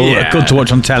comical, Yeah. good to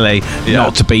watch on telly, Yeah.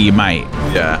 not to be your mate.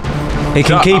 Yeah. he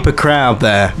can keep a crowd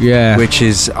there. Yeah. Which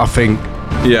is, I think,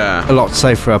 Yeah. a lot to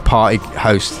say for a party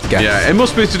host guest. Yeah, it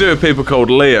must be to do with people called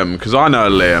Liam, because I know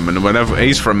Liam, and whenever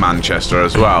he's from Manchester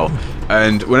as well,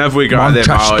 and whenever we go out there,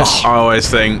 I always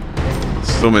think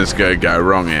something's going to go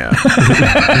wrong here.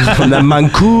 From the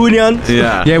Mancunians.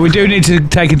 Yeah. Yeah, we do need to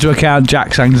take into account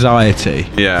Jack's anxiety.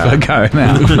 Yeah. For going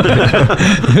out.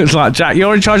 It's like, Jack,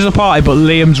 you're in charge of the party, but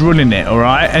Liam's running it, all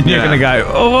right? And you're Yeah. going to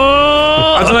go,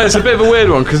 oh! I don't know, it's a bit of a weird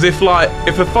one, because if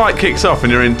a fight kicks off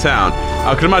and you're in town,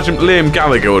 I can imagine Liam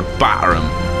Gallagher would batter him.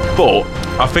 But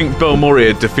I think Bill Murray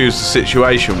had diffused the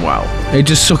situation well. He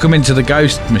just suck him into the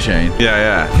ghost machine.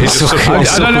 Yeah. He just I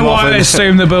don't know why I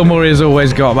assume that Bill Murray has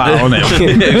always got that on him.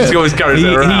 he just always carries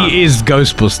it around. He is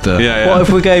Ghostbuster. Yeah. What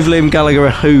if we gave Liam Gallagher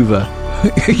a Hoover?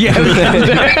 Yeah.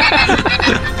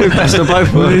 Best of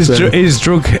both worlds. his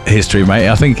drug history, mate.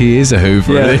 I think he is a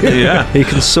Hoover. Yeah. Really. Yeah. He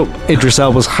can suck Idris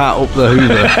Elba's hat up the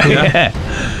Hoover. Yeah.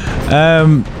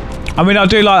 I mean, I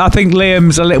think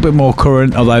Liam's a little bit more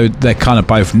current, although they're kind of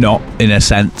both not in a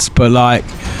sense. But like,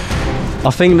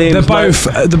 I think Liam's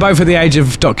they're both at the age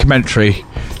of documentary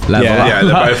level. Yeah,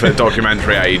 they're both at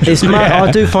documentary age. It's mad.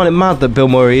 I do find it mad that Bill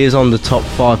Murray is on the top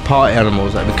 5 party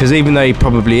animals, though, because even though he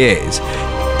probably is,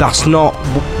 that's not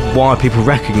why people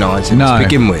recognise him to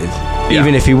begin with.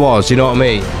 Even if he was, you know what I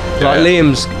mean? Like,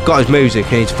 Liam's got his music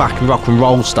and he's fucking rock and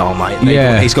roll style, mate.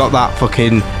 He's got that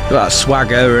fucking that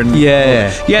swagger and yeah.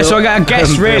 So I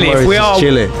guess really,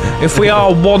 if we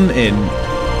are wanting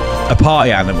a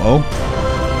party animal,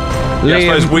 Yeah,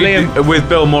 I suppose with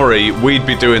Bill Murray, we'd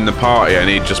be doing the party and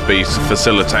he'd just be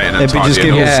facilitating and They'd be just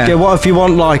tidying giving up. what if you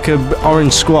want like a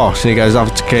orange squash and he goes,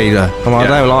 have a tequila? I'm like,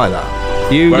 I don't like that.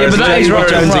 Whereas but that is Rock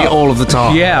right. Jonesy all of the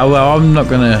time. Yeah, well, I'm not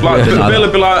gonna. Like, Bill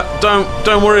would be like,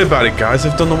 don't worry about it, guys.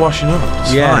 They've done the washing up.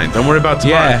 It's fine. Don't worry about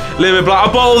tomorrow. Liam would be like,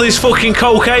 I bought all this fucking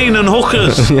cocaine and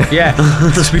hookers. Yeah.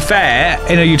 To be fair,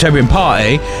 in a utopian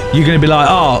party, you're going to be like,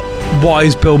 oh, why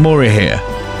is Bill Murray here?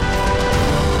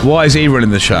 Why is he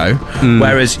running the show?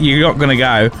 Whereas you're not going to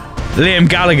go, Liam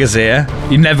Gallagher's here.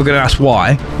 You're never going to ask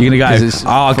why. You're going to go,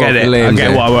 I get it. I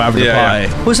get why we're having a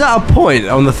party. Was that a point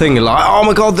on the thing like, oh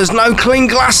my god, there's no clean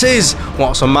glasses?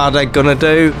 What's a mad egg gonna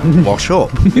do? Wash up.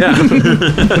 Yeah.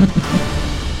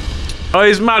 Oh,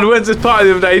 he's mad. We went to this party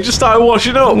the other day. He just started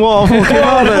washing up. What a fucking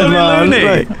mad egg, man.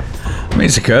 loony. I mean,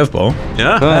 it's a curveball.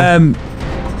 Yeah.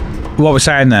 What we're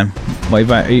saying then?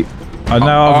 I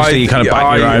know, obviously, you kind of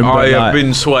back your own. I But have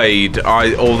been swayed.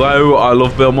 Although I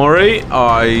love Bill Murray,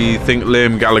 I think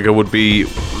Liam Gallagher would be.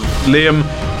 Liam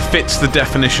fits the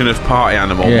definition of party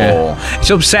animal more. It's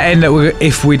upsetting that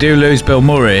if we do lose Bill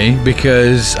Murray,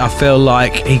 because I feel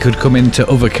like he could come into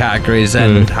other categories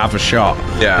and have a shot.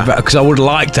 Yeah. Because I would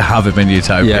like to have him in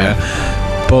Utopia.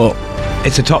 But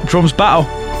it's a top drums battle.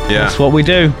 Yeah. That's what we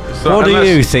do. So What do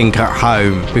you think at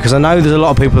home? Because I know there's a lot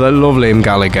of people that love Liam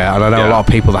Gallagher, and I know a lot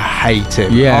of people that hate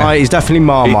him. Yeah. He's definitely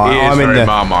Marmite. He is very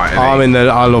Marmite, isn't he?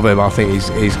 I love him. I think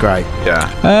he's great. Yeah.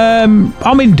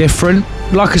 I'm indifferent.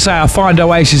 Like I say, I find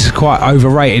Oasis is quite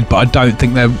overrated, but I don't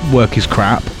think their work is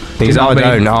crap. I think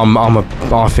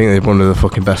they're one of the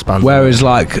fucking best bands. Whereas,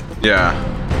 like, Yeah.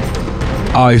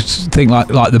 I think like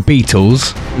the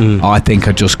Beatles, I think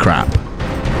are just crap.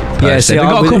 Yeah, see, they've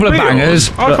got a couple of bangers.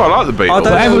 I quite like the Beatles.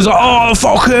 But everyone's like, oh,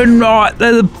 fucking right,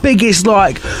 they're the biggest,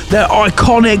 like, they're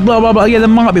iconic, blah, blah, blah. Yeah, they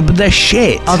might be, but they're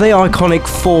shit. Are they iconic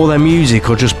for their music,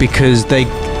 or just because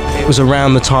it was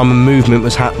around the time a movement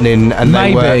was happening and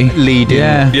they were leading?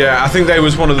 Yeah. Yeah, I think they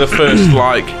was one of the first,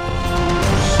 like,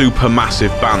 super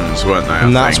massive bands, weren't they?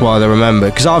 And that's why they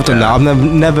remember. Because I've done that. I've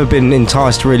never been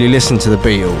enticed to really listen to the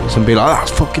Beatles and be like,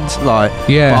 that's fucking like.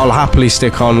 Yeah. But I'll happily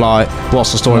stick on like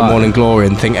What's the Story, Morning Glory,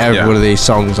 and think every one of these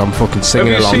songs I'm fucking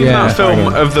singing along. Have you seen that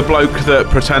film of the bloke that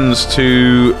pretends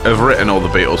to have written all the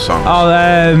Beatles songs? Oh,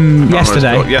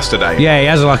 Yesterday. Yeah, he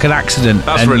has like an accident.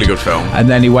 That's a really good film. And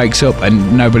then he wakes up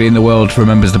and nobody in the world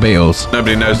remembers the Beatles.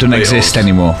 Nobody knows the Beatles. Doesn't exist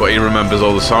anymore. But he remembers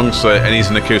all the songs, and he's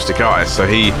an acoustic artist, so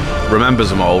he remembers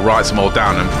them all, writes them all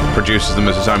down, and produces them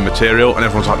as his own material. And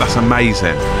everyone's like, "That's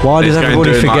amazing." Why does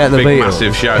everybody forget the big, Beatles?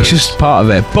 Massive shows. It's just part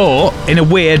of it. But in a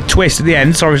weird twist at the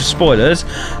end, sorry for spoilers,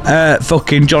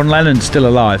 fucking John Lennon's still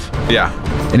alive. Yeah.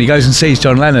 And he goes and sees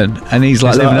John Lennon, and he's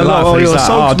like living a life, and he's like,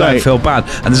 "Oh, don't feel bad."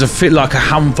 And there's like a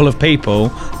handful of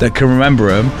people that can remember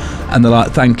him, and they're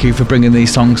like, "Thank you for bringing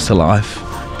these songs to life,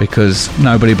 because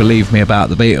nobody believed me about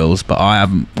the Beatles, but I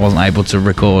wasn't able to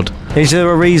record." Is there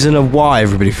a reason of why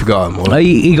everybody forgot him?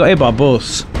 He got hit by a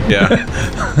bus. Yeah.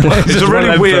 It's a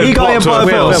really weird. He got hit by a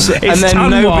bus, and then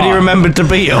nobody remembered the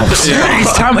Beatles.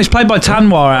 It's played by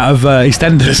Tanwar out of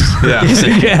EastEnders. Yeah.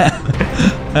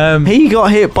 Yeah. He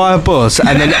got hit by a bus,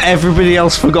 and then everybody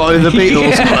else forgot who the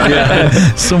Beatles were. Yeah.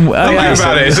 Think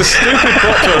about it. It's a stupid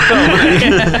plot to a film.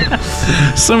 Isn't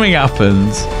it? Something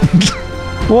happens.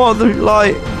 What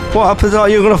happens? Oh,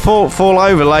 you're gonna fall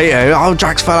over later. Oh,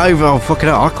 Jax fell over. Oh, fucking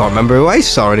hell! I can't remember who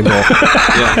Oasis are anymore.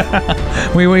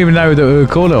 Yeah. We wouldn't even know that we were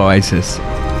called Oasis.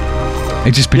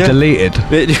 It'd just be deleted.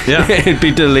 It'd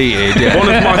be deleted. Yeah. One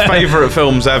of my favourite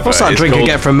films ever. What's that drink you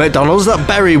get from McDonald's? That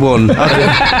berry one.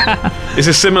 It's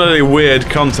a similarly weird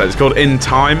concept. It's called In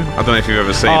Time. I don't know if you've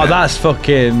ever seen it. Oh, that's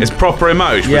fucking. It's proper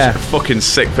emotion. Yeah. It's a fucking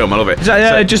sick film. I love it. Is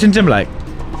that Justin Timberlake?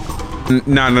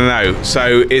 No.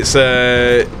 So it's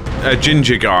a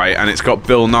ginger guy, and it's got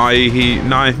Bill Nighy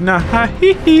in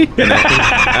it.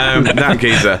 That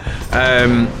geezer.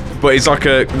 But it's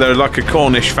they're like a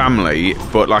Cornish family,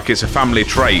 but like it's a family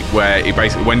trait where it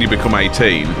basically, when you become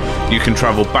 18, you can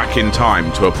travel back in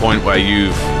time to a point where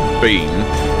you've been,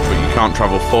 but you can't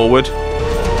travel forward.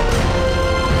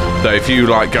 So if you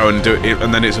go and do it,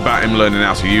 and then it's about him learning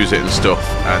how to use it and stuff.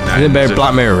 And then is it very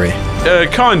Black Mirror-y?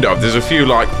 Kind of. There's a few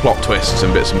plot twists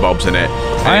and bits and bobs in it.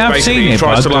 And I have seen it. He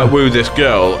tries to woo this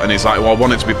girl, and he's like, "Well, I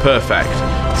want it to be perfect."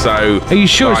 So are you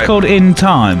sure it's called In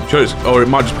Time? Sure, or it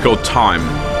might just be called Time.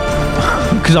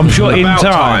 Because I'm sure In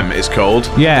Time it's called.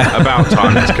 Yeah. About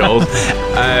Time it's called.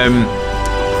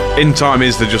 In Time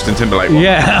is the Justin Timberlake one.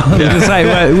 Yeah, I was going to say,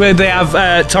 where they have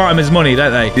time as money,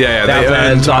 don't they? Yeah, they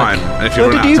earn time. And if you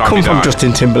where did you come from,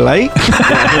 Justin Timberlake? So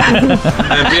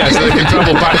they can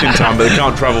travel back in time, but they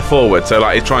can't travel forward. So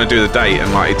he's trying to do the date,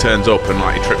 and he turns up and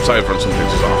he trips over on something. So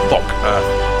he's like, "Oh, fuck,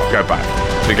 I'll go back."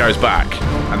 So he goes back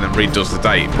and then redoes the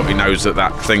date, but he knows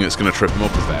that thing that's going to trip him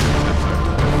up is there.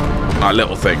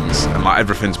 Little things, and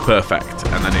everything's perfect,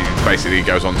 and then he basically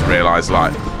goes on to realise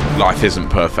life isn't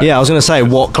perfect. Yeah, I was going to say,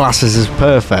 what classes as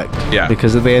perfect? Yeah.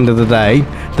 Because at the end of the day,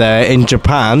 they're in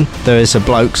Japan, there is a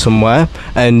bloke somewhere,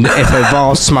 and if a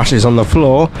vase smashes on the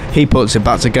floor, he puts it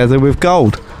back together with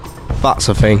gold. That's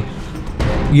a thing.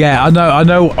 Yeah, I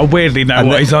know. I weirdly know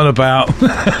what he's on about.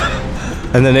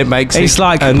 And then it makes it's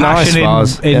like a nice passion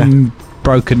vase in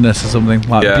brokenness or something,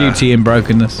 beauty in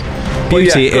brokenness.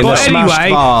 Beauty in a smashed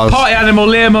vase. Party animal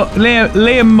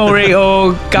Liam Murray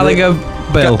or Gallagher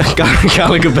Bill.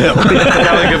 Gallagher Bill.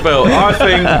 Gallagher Bill.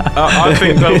 I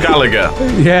think Bill Gallagher.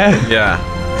 Yeah.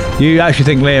 Yeah. You actually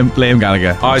think Liam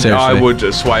Gallagher? I would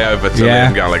sway over to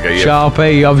Liam Gallagher. Yeah.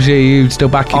 Sharpie, obviously you still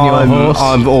backing your horse.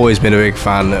 I've always been a big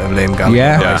fan of Liam Gallagher.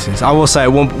 Yeah. I will say, I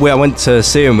went to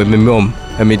see him with my mum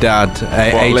and my dad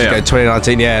ages ago,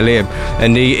 2019. Yeah, Liam,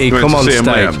 and he come on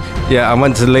stage. Yeah, I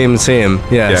went to Liam and see him.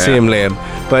 See him, Liam.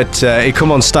 But he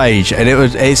come on stage, and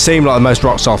it seemed like the most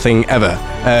rock star thing ever.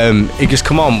 He just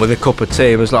come on with a cup of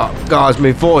tea and was like, "Guys,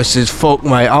 my voice is fucked,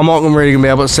 mate. I'm not really gonna be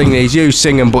able to sing these. You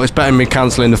sing them, but it's better than me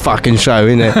cancelling the fucking show,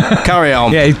 isn't it? Carry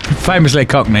on." Yeah, he's famously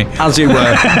Cockney. As it were.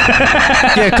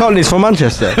 Yeah, Cockney's from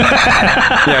Manchester.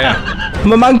 Yeah.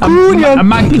 I'm a Mancunian. A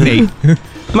Mankney.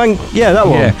 That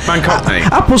one. Yeah. Man Cockney.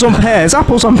 Apples on pears. That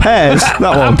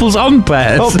one. Apples on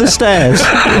pears. Up the stairs.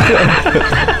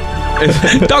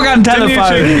 Dog and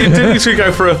telephone. Didn't you two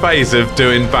go through a phase of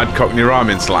doing bad Cockney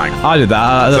rhyming slang? I did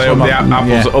that. Say up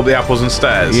the apples and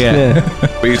stairs. Yeah.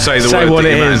 But you say the say word what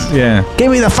that it you is. meant. Yeah.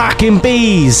 Give me the fucking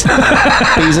bees.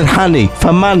 Bees and honey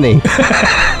for money.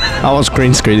 I was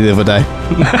green screen the other day.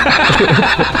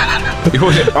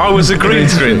 I was a green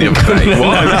screen the other day.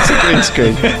 What? No, that's a green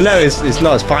screen. No, it's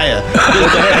not. It's fire.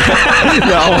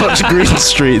 No, I watched Green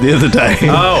Street the other day.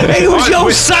 Oh, it was your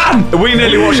son. We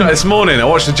nearly watched that this morning. I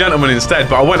watched The Gentleman instead,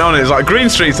 but I went on. It was like Green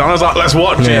Street's on. I was like, let's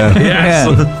watch it. Yes.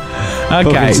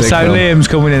 Okay, so signal. Liam's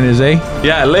coming in, is he?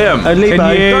 Yeah, Liam. Can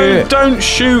you... Don't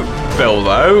shoot Bill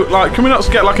though. Like, can we not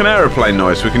get like an aeroplane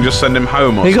noise? We can just send him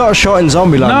home. Or He got a shot in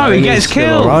Zombieland. No, though, he and gets he's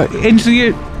still killed. all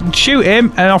right. Shoot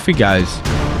him, and off he goes.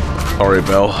 Sorry,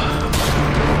 Bill.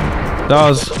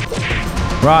 Does.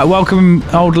 Right, welcome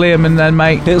old Liam and then,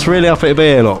 mate. It's really happy to be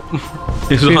here, look.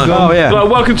 He's like, Oh, yeah. like,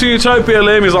 welcome to Utopia,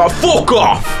 Liam. He's like, fuck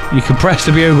off. You can press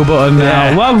the bugle button now.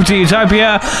 Yeah. Welcome to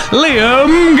Utopia,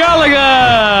 Liam Gallagher.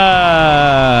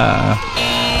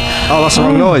 Oh, that's the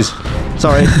wrong noise.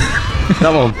 Sorry.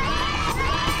 That one.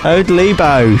 Ode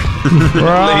Lebo.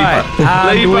 Right,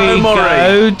 and Lebo we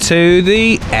Murray. go to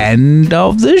the end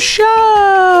of the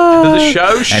show. End of the show.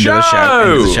 End of the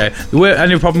show. The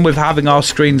only problem with having our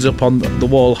screens up on the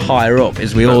wall higher up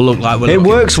is we all look like we're It looking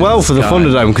works at well for the sky.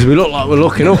 Thunderdome because we look like we're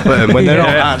looking up at them when they're not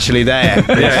Yeah. actually there.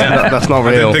 Yeah. That's not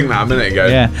I real. didn't think that a minute ago.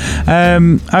 Yeah.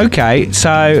 Okay,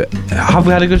 so have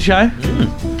we had a good show?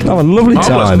 Oh, a lovely Oh,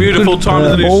 time. it's a beautiful time in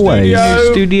the new always.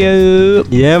 studio. Studio.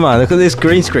 Yeah, man. Look at this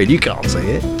green screen. You can't see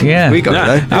it. Yeah. We got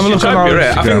Yeah, it. it's Have a look on our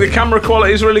Utopia, I think the Instagram. camera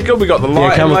quality is really good. We got the Yeah,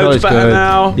 lighting camera loads quality's better good.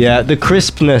 now. Yeah, the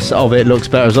crispness of it looks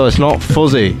better as well. It's not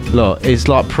fuzzy. Look, it's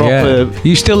like proper. Yeah.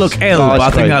 You still look ill, but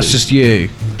I think that's just you.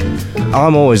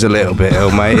 I'm always a little bit ill,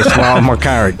 mate. It's part of my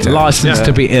character. Licensed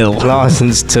to be ill.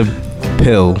 Licensed to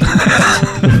pill.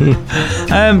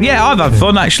 Yeah, I've had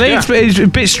fun actually. Yeah. It's a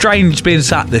bit strange being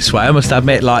sat this way. I must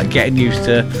admit, like getting used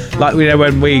to, like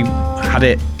when we had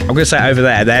it. I'm going to say over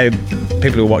there.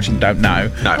 People who are watching don't know.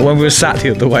 No. But when we were sat the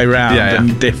other way round Yeah, yeah.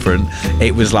 and different,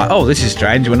 it was like, oh, this is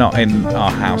strange. We're not in our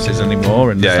houses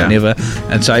anymore, and Yeah, this and the other.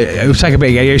 And so it will take a bit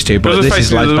to get used to. But But this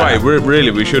is like the way. that.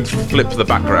 Really, we should flip the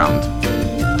background.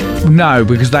 No,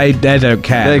 because they don't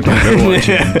care. Yeah,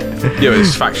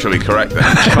 it's factually correct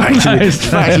then.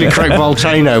 It's actually Craig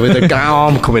Volcano with a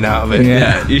arm coming out of it.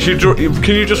 Yeah. You should.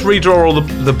 Can you just redraw all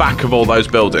the back of all those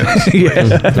buildings?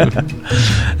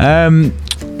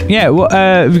 Yeah. What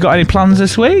have you got any plans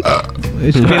this week?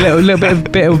 It's gonna be a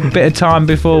little bit of time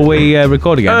before we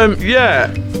record again.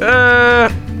 Yeah.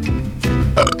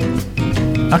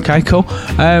 Okay, cool.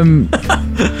 I'm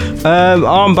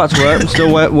back to work. I'm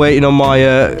still waiting on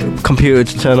my computer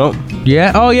to turn up.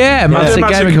 Yeah. Oh yeah, Massive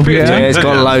Massive gaming computer. computer. Yeah, it's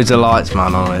got Yeah. loads of lights,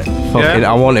 man, on it. Fucking,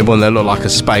 Yeah. I wanted one that looked like a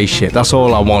spaceship. That's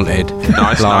all I wanted.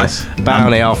 Nice.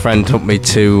 Bounty, our friend, took me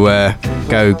to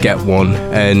go get one,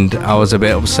 and I was a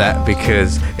bit upset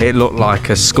because it looked like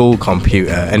a school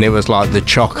computer, and it was like the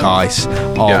chalk ice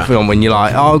of when you're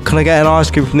like, oh, can I get an ice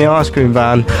cream from the ice cream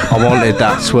van? I wanted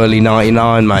that swirly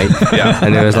 99, mate. Yeah.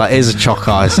 And it was like, here's a chalk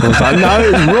ice. I was like, no,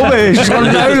 it's rubbish. It's got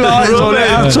no lights on it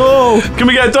at all. Can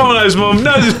we get a Domino's, Mum?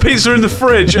 No, there's pizza in the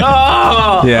fridge.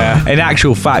 Ah. Yeah. In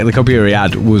actual fact, the computer he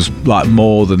had was like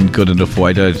more than good enough for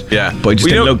what it did. Yeah. But it just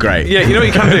Well, didn't look great. Yeah, you know what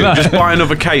you can do? Just buy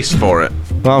another case for it.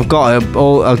 Well, I've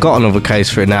got another case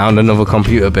for it now and another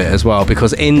computer bit as well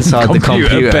because inside the Computer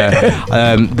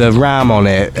computer, the RAM on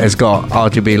it has got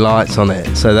RGB lights on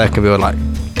it, so there can be like,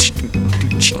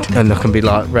 and there can be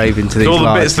like raving to these All the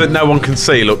lights. bits that no one can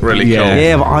see look really Yeah. cool.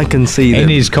 Yeah, but I can see them. In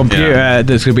his computer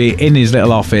that's going to be in his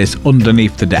little office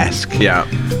underneath the desk. Yeah.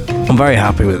 I'm very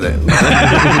happy with it.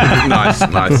 Nice.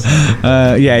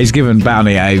 Yeah, he's given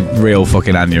Bounty a real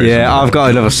fucking aneurysm. Yeah, I've got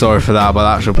another story for that, but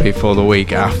that shall be for the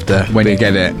week after. When you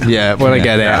get it. Yeah, when I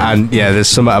get it. Yeah. And yeah, there's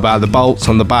something about the bolts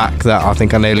on the back that I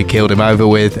think I nearly killed him over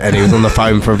with, and he was on the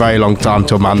phone for a very long time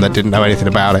to a man that didn't know anything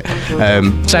about it.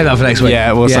 Save that for next week.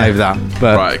 Yeah, we'll save that.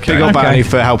 But Right, okay. big up Okay. Bounty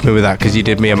for helping me with that because you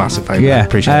did me a massive favour. Yeah.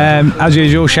 Appreciate it. As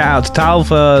usual, shout out to Tal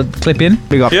for clipping.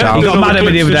 Big up, Yeah, Tal. He All got the mad at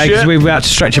me the clips other day and because shit. we had to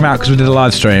stretch him out because we did a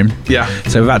live stream. Yeah.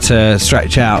 So we've had to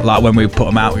stretch out, like when we put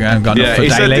them out, we haven't got enough Yeah, for he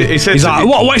said daily. he said He's to like, me-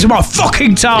 what a waste of my fucking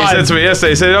He time! said to me yesterday,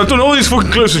 he said, I've done all these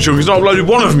fucking clips with Chuck, he's not uploaded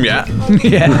one of them yet.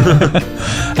 Yeah.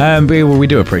 But we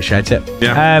do appreciate it.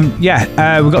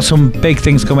 Yeah. We've got some big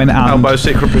things coming out. Elbow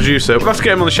secret producer. We'll have to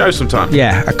get him on the show sometime.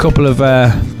 Yeah, a couple of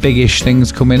big-ish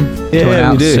things coming Yeah,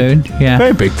 out we do. soon. Yeah.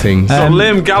 Very big things. Got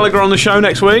Liam Gallagher on the show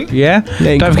next week. Yeah.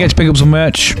 Yeah, Don't forget to pick up some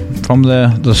merch from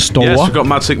the store. Yes, we've got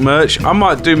Mad Sick merch. I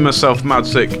might do myself Mad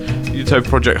Sick Utopia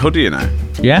Project hoodie, you know.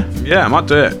 Yeah? Yeah, I might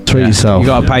do it. Treat yourself. You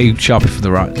got to pay Sharpie for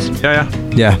the rights. Yeah.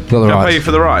 Yeah, got the I'll pay you rights.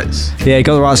 for the rights. Yeah, you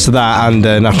got the rights to that and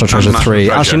National Treasure National 3.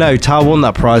 Treasure. Actually, no, Tal won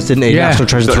that prize, didn't he? Yeah. National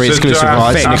Treasure 3 exclusive I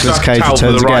rights. have to Nicolas Cage tell for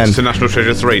returns the again. rights to National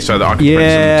Treasure 3 so that I can bring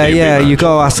Yeah, some TV yeah, merch. you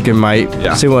go ask him, mate.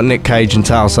 Yeah. See what Nick Cage and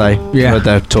Tal say. Yeah. But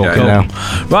they're talking Yeah,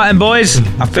 now. Right then, boys.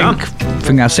 I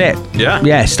think that's it. Yeah.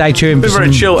 Yeah, stay tuned for It's a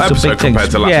very some, chill some episode big compared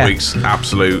things. to last Yeah. week's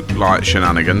absolute like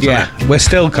shenanigans. Yeah, we're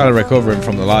still kind of recovering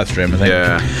from the live stream, I think.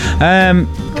 Yeah.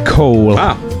 Cool.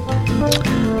 Wow.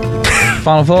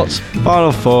 Final thoughts?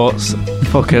 Final thoughts.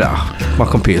 Fuck it. My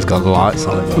computer's got the lights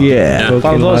on it. Yeah.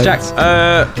 Final thoughts, Jack?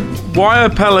 Why are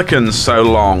pelicans so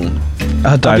long?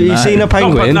 I don't Have know. you seen a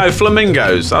penguin? No,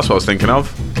 flamingos. That's what I was thinking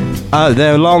of. Oh,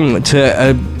 they're long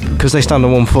to because they stand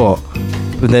on one foot,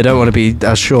 but they don't want to be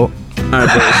as short. No,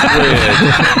 but it's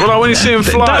weird. Well, like when you see them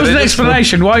fly, That was an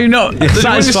explanation. Why are you not When you see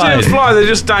them satisfied? fly, they're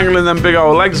just dangling them big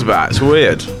old legs back. It's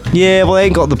weird. Yeah, well, they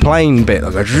ain't got the plane bit.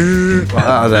 Like like that,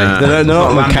 are they? They're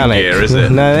not landing mechanics. gear, is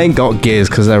it? No, they ain't got gears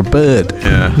because they're a bird.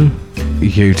 Yeah.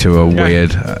 You two are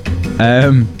weird.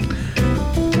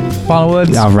 Final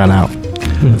words? I've ran out.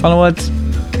 Final words?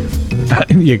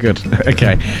 You're good.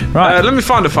 Okay. Right. Let me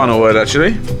find a final word,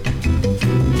 actually.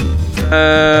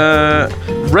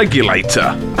 Regulator.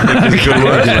 I think is a good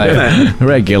word, isn't it?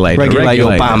 Regulator. Regulate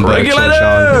your bamboo.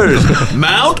 Regulators!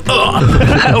 Mount up!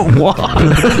 What?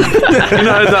 You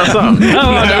know that song? No,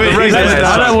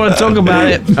 I don't want to talk about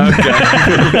it.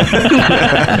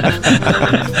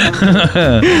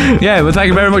 Yeah, well, thank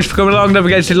you very much for coming along. Don't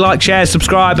forget to like, share,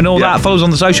 subscribe, and all that. Follow us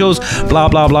on the socials. Blah,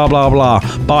 blah, blah, blah, blah.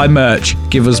 Buy merch.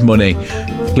 Give us money.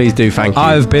 Please do, thank you.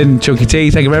 I've been Chunky T.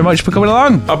 Thank you very much for coming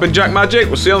along. I've been Jack Magic.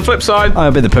 We'll see you on the flip side.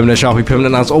 I've been the Permanent Sharpie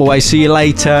Permanent. As always, see you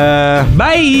later.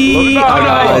 Bye. you, bye.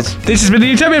 Guys. This has been the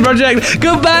Utopia Project.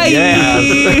 Goodbye.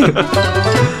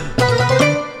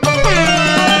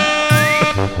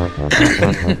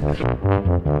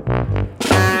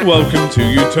 Welcome to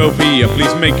Utopia.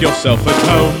 Please make yourself at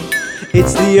home.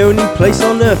 It's the only place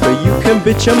on earth where you can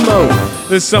bitch and moan.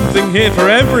 There's something here for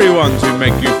everyone to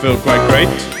make you feel quite great.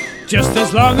 Just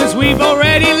as long as we've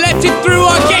already let it through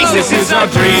our gates. This is our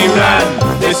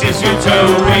dreamland. This is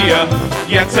Utopia.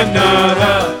 Yet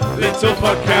another little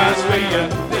podcast for you.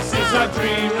 This is our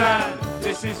dreamland.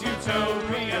 This is Utopia.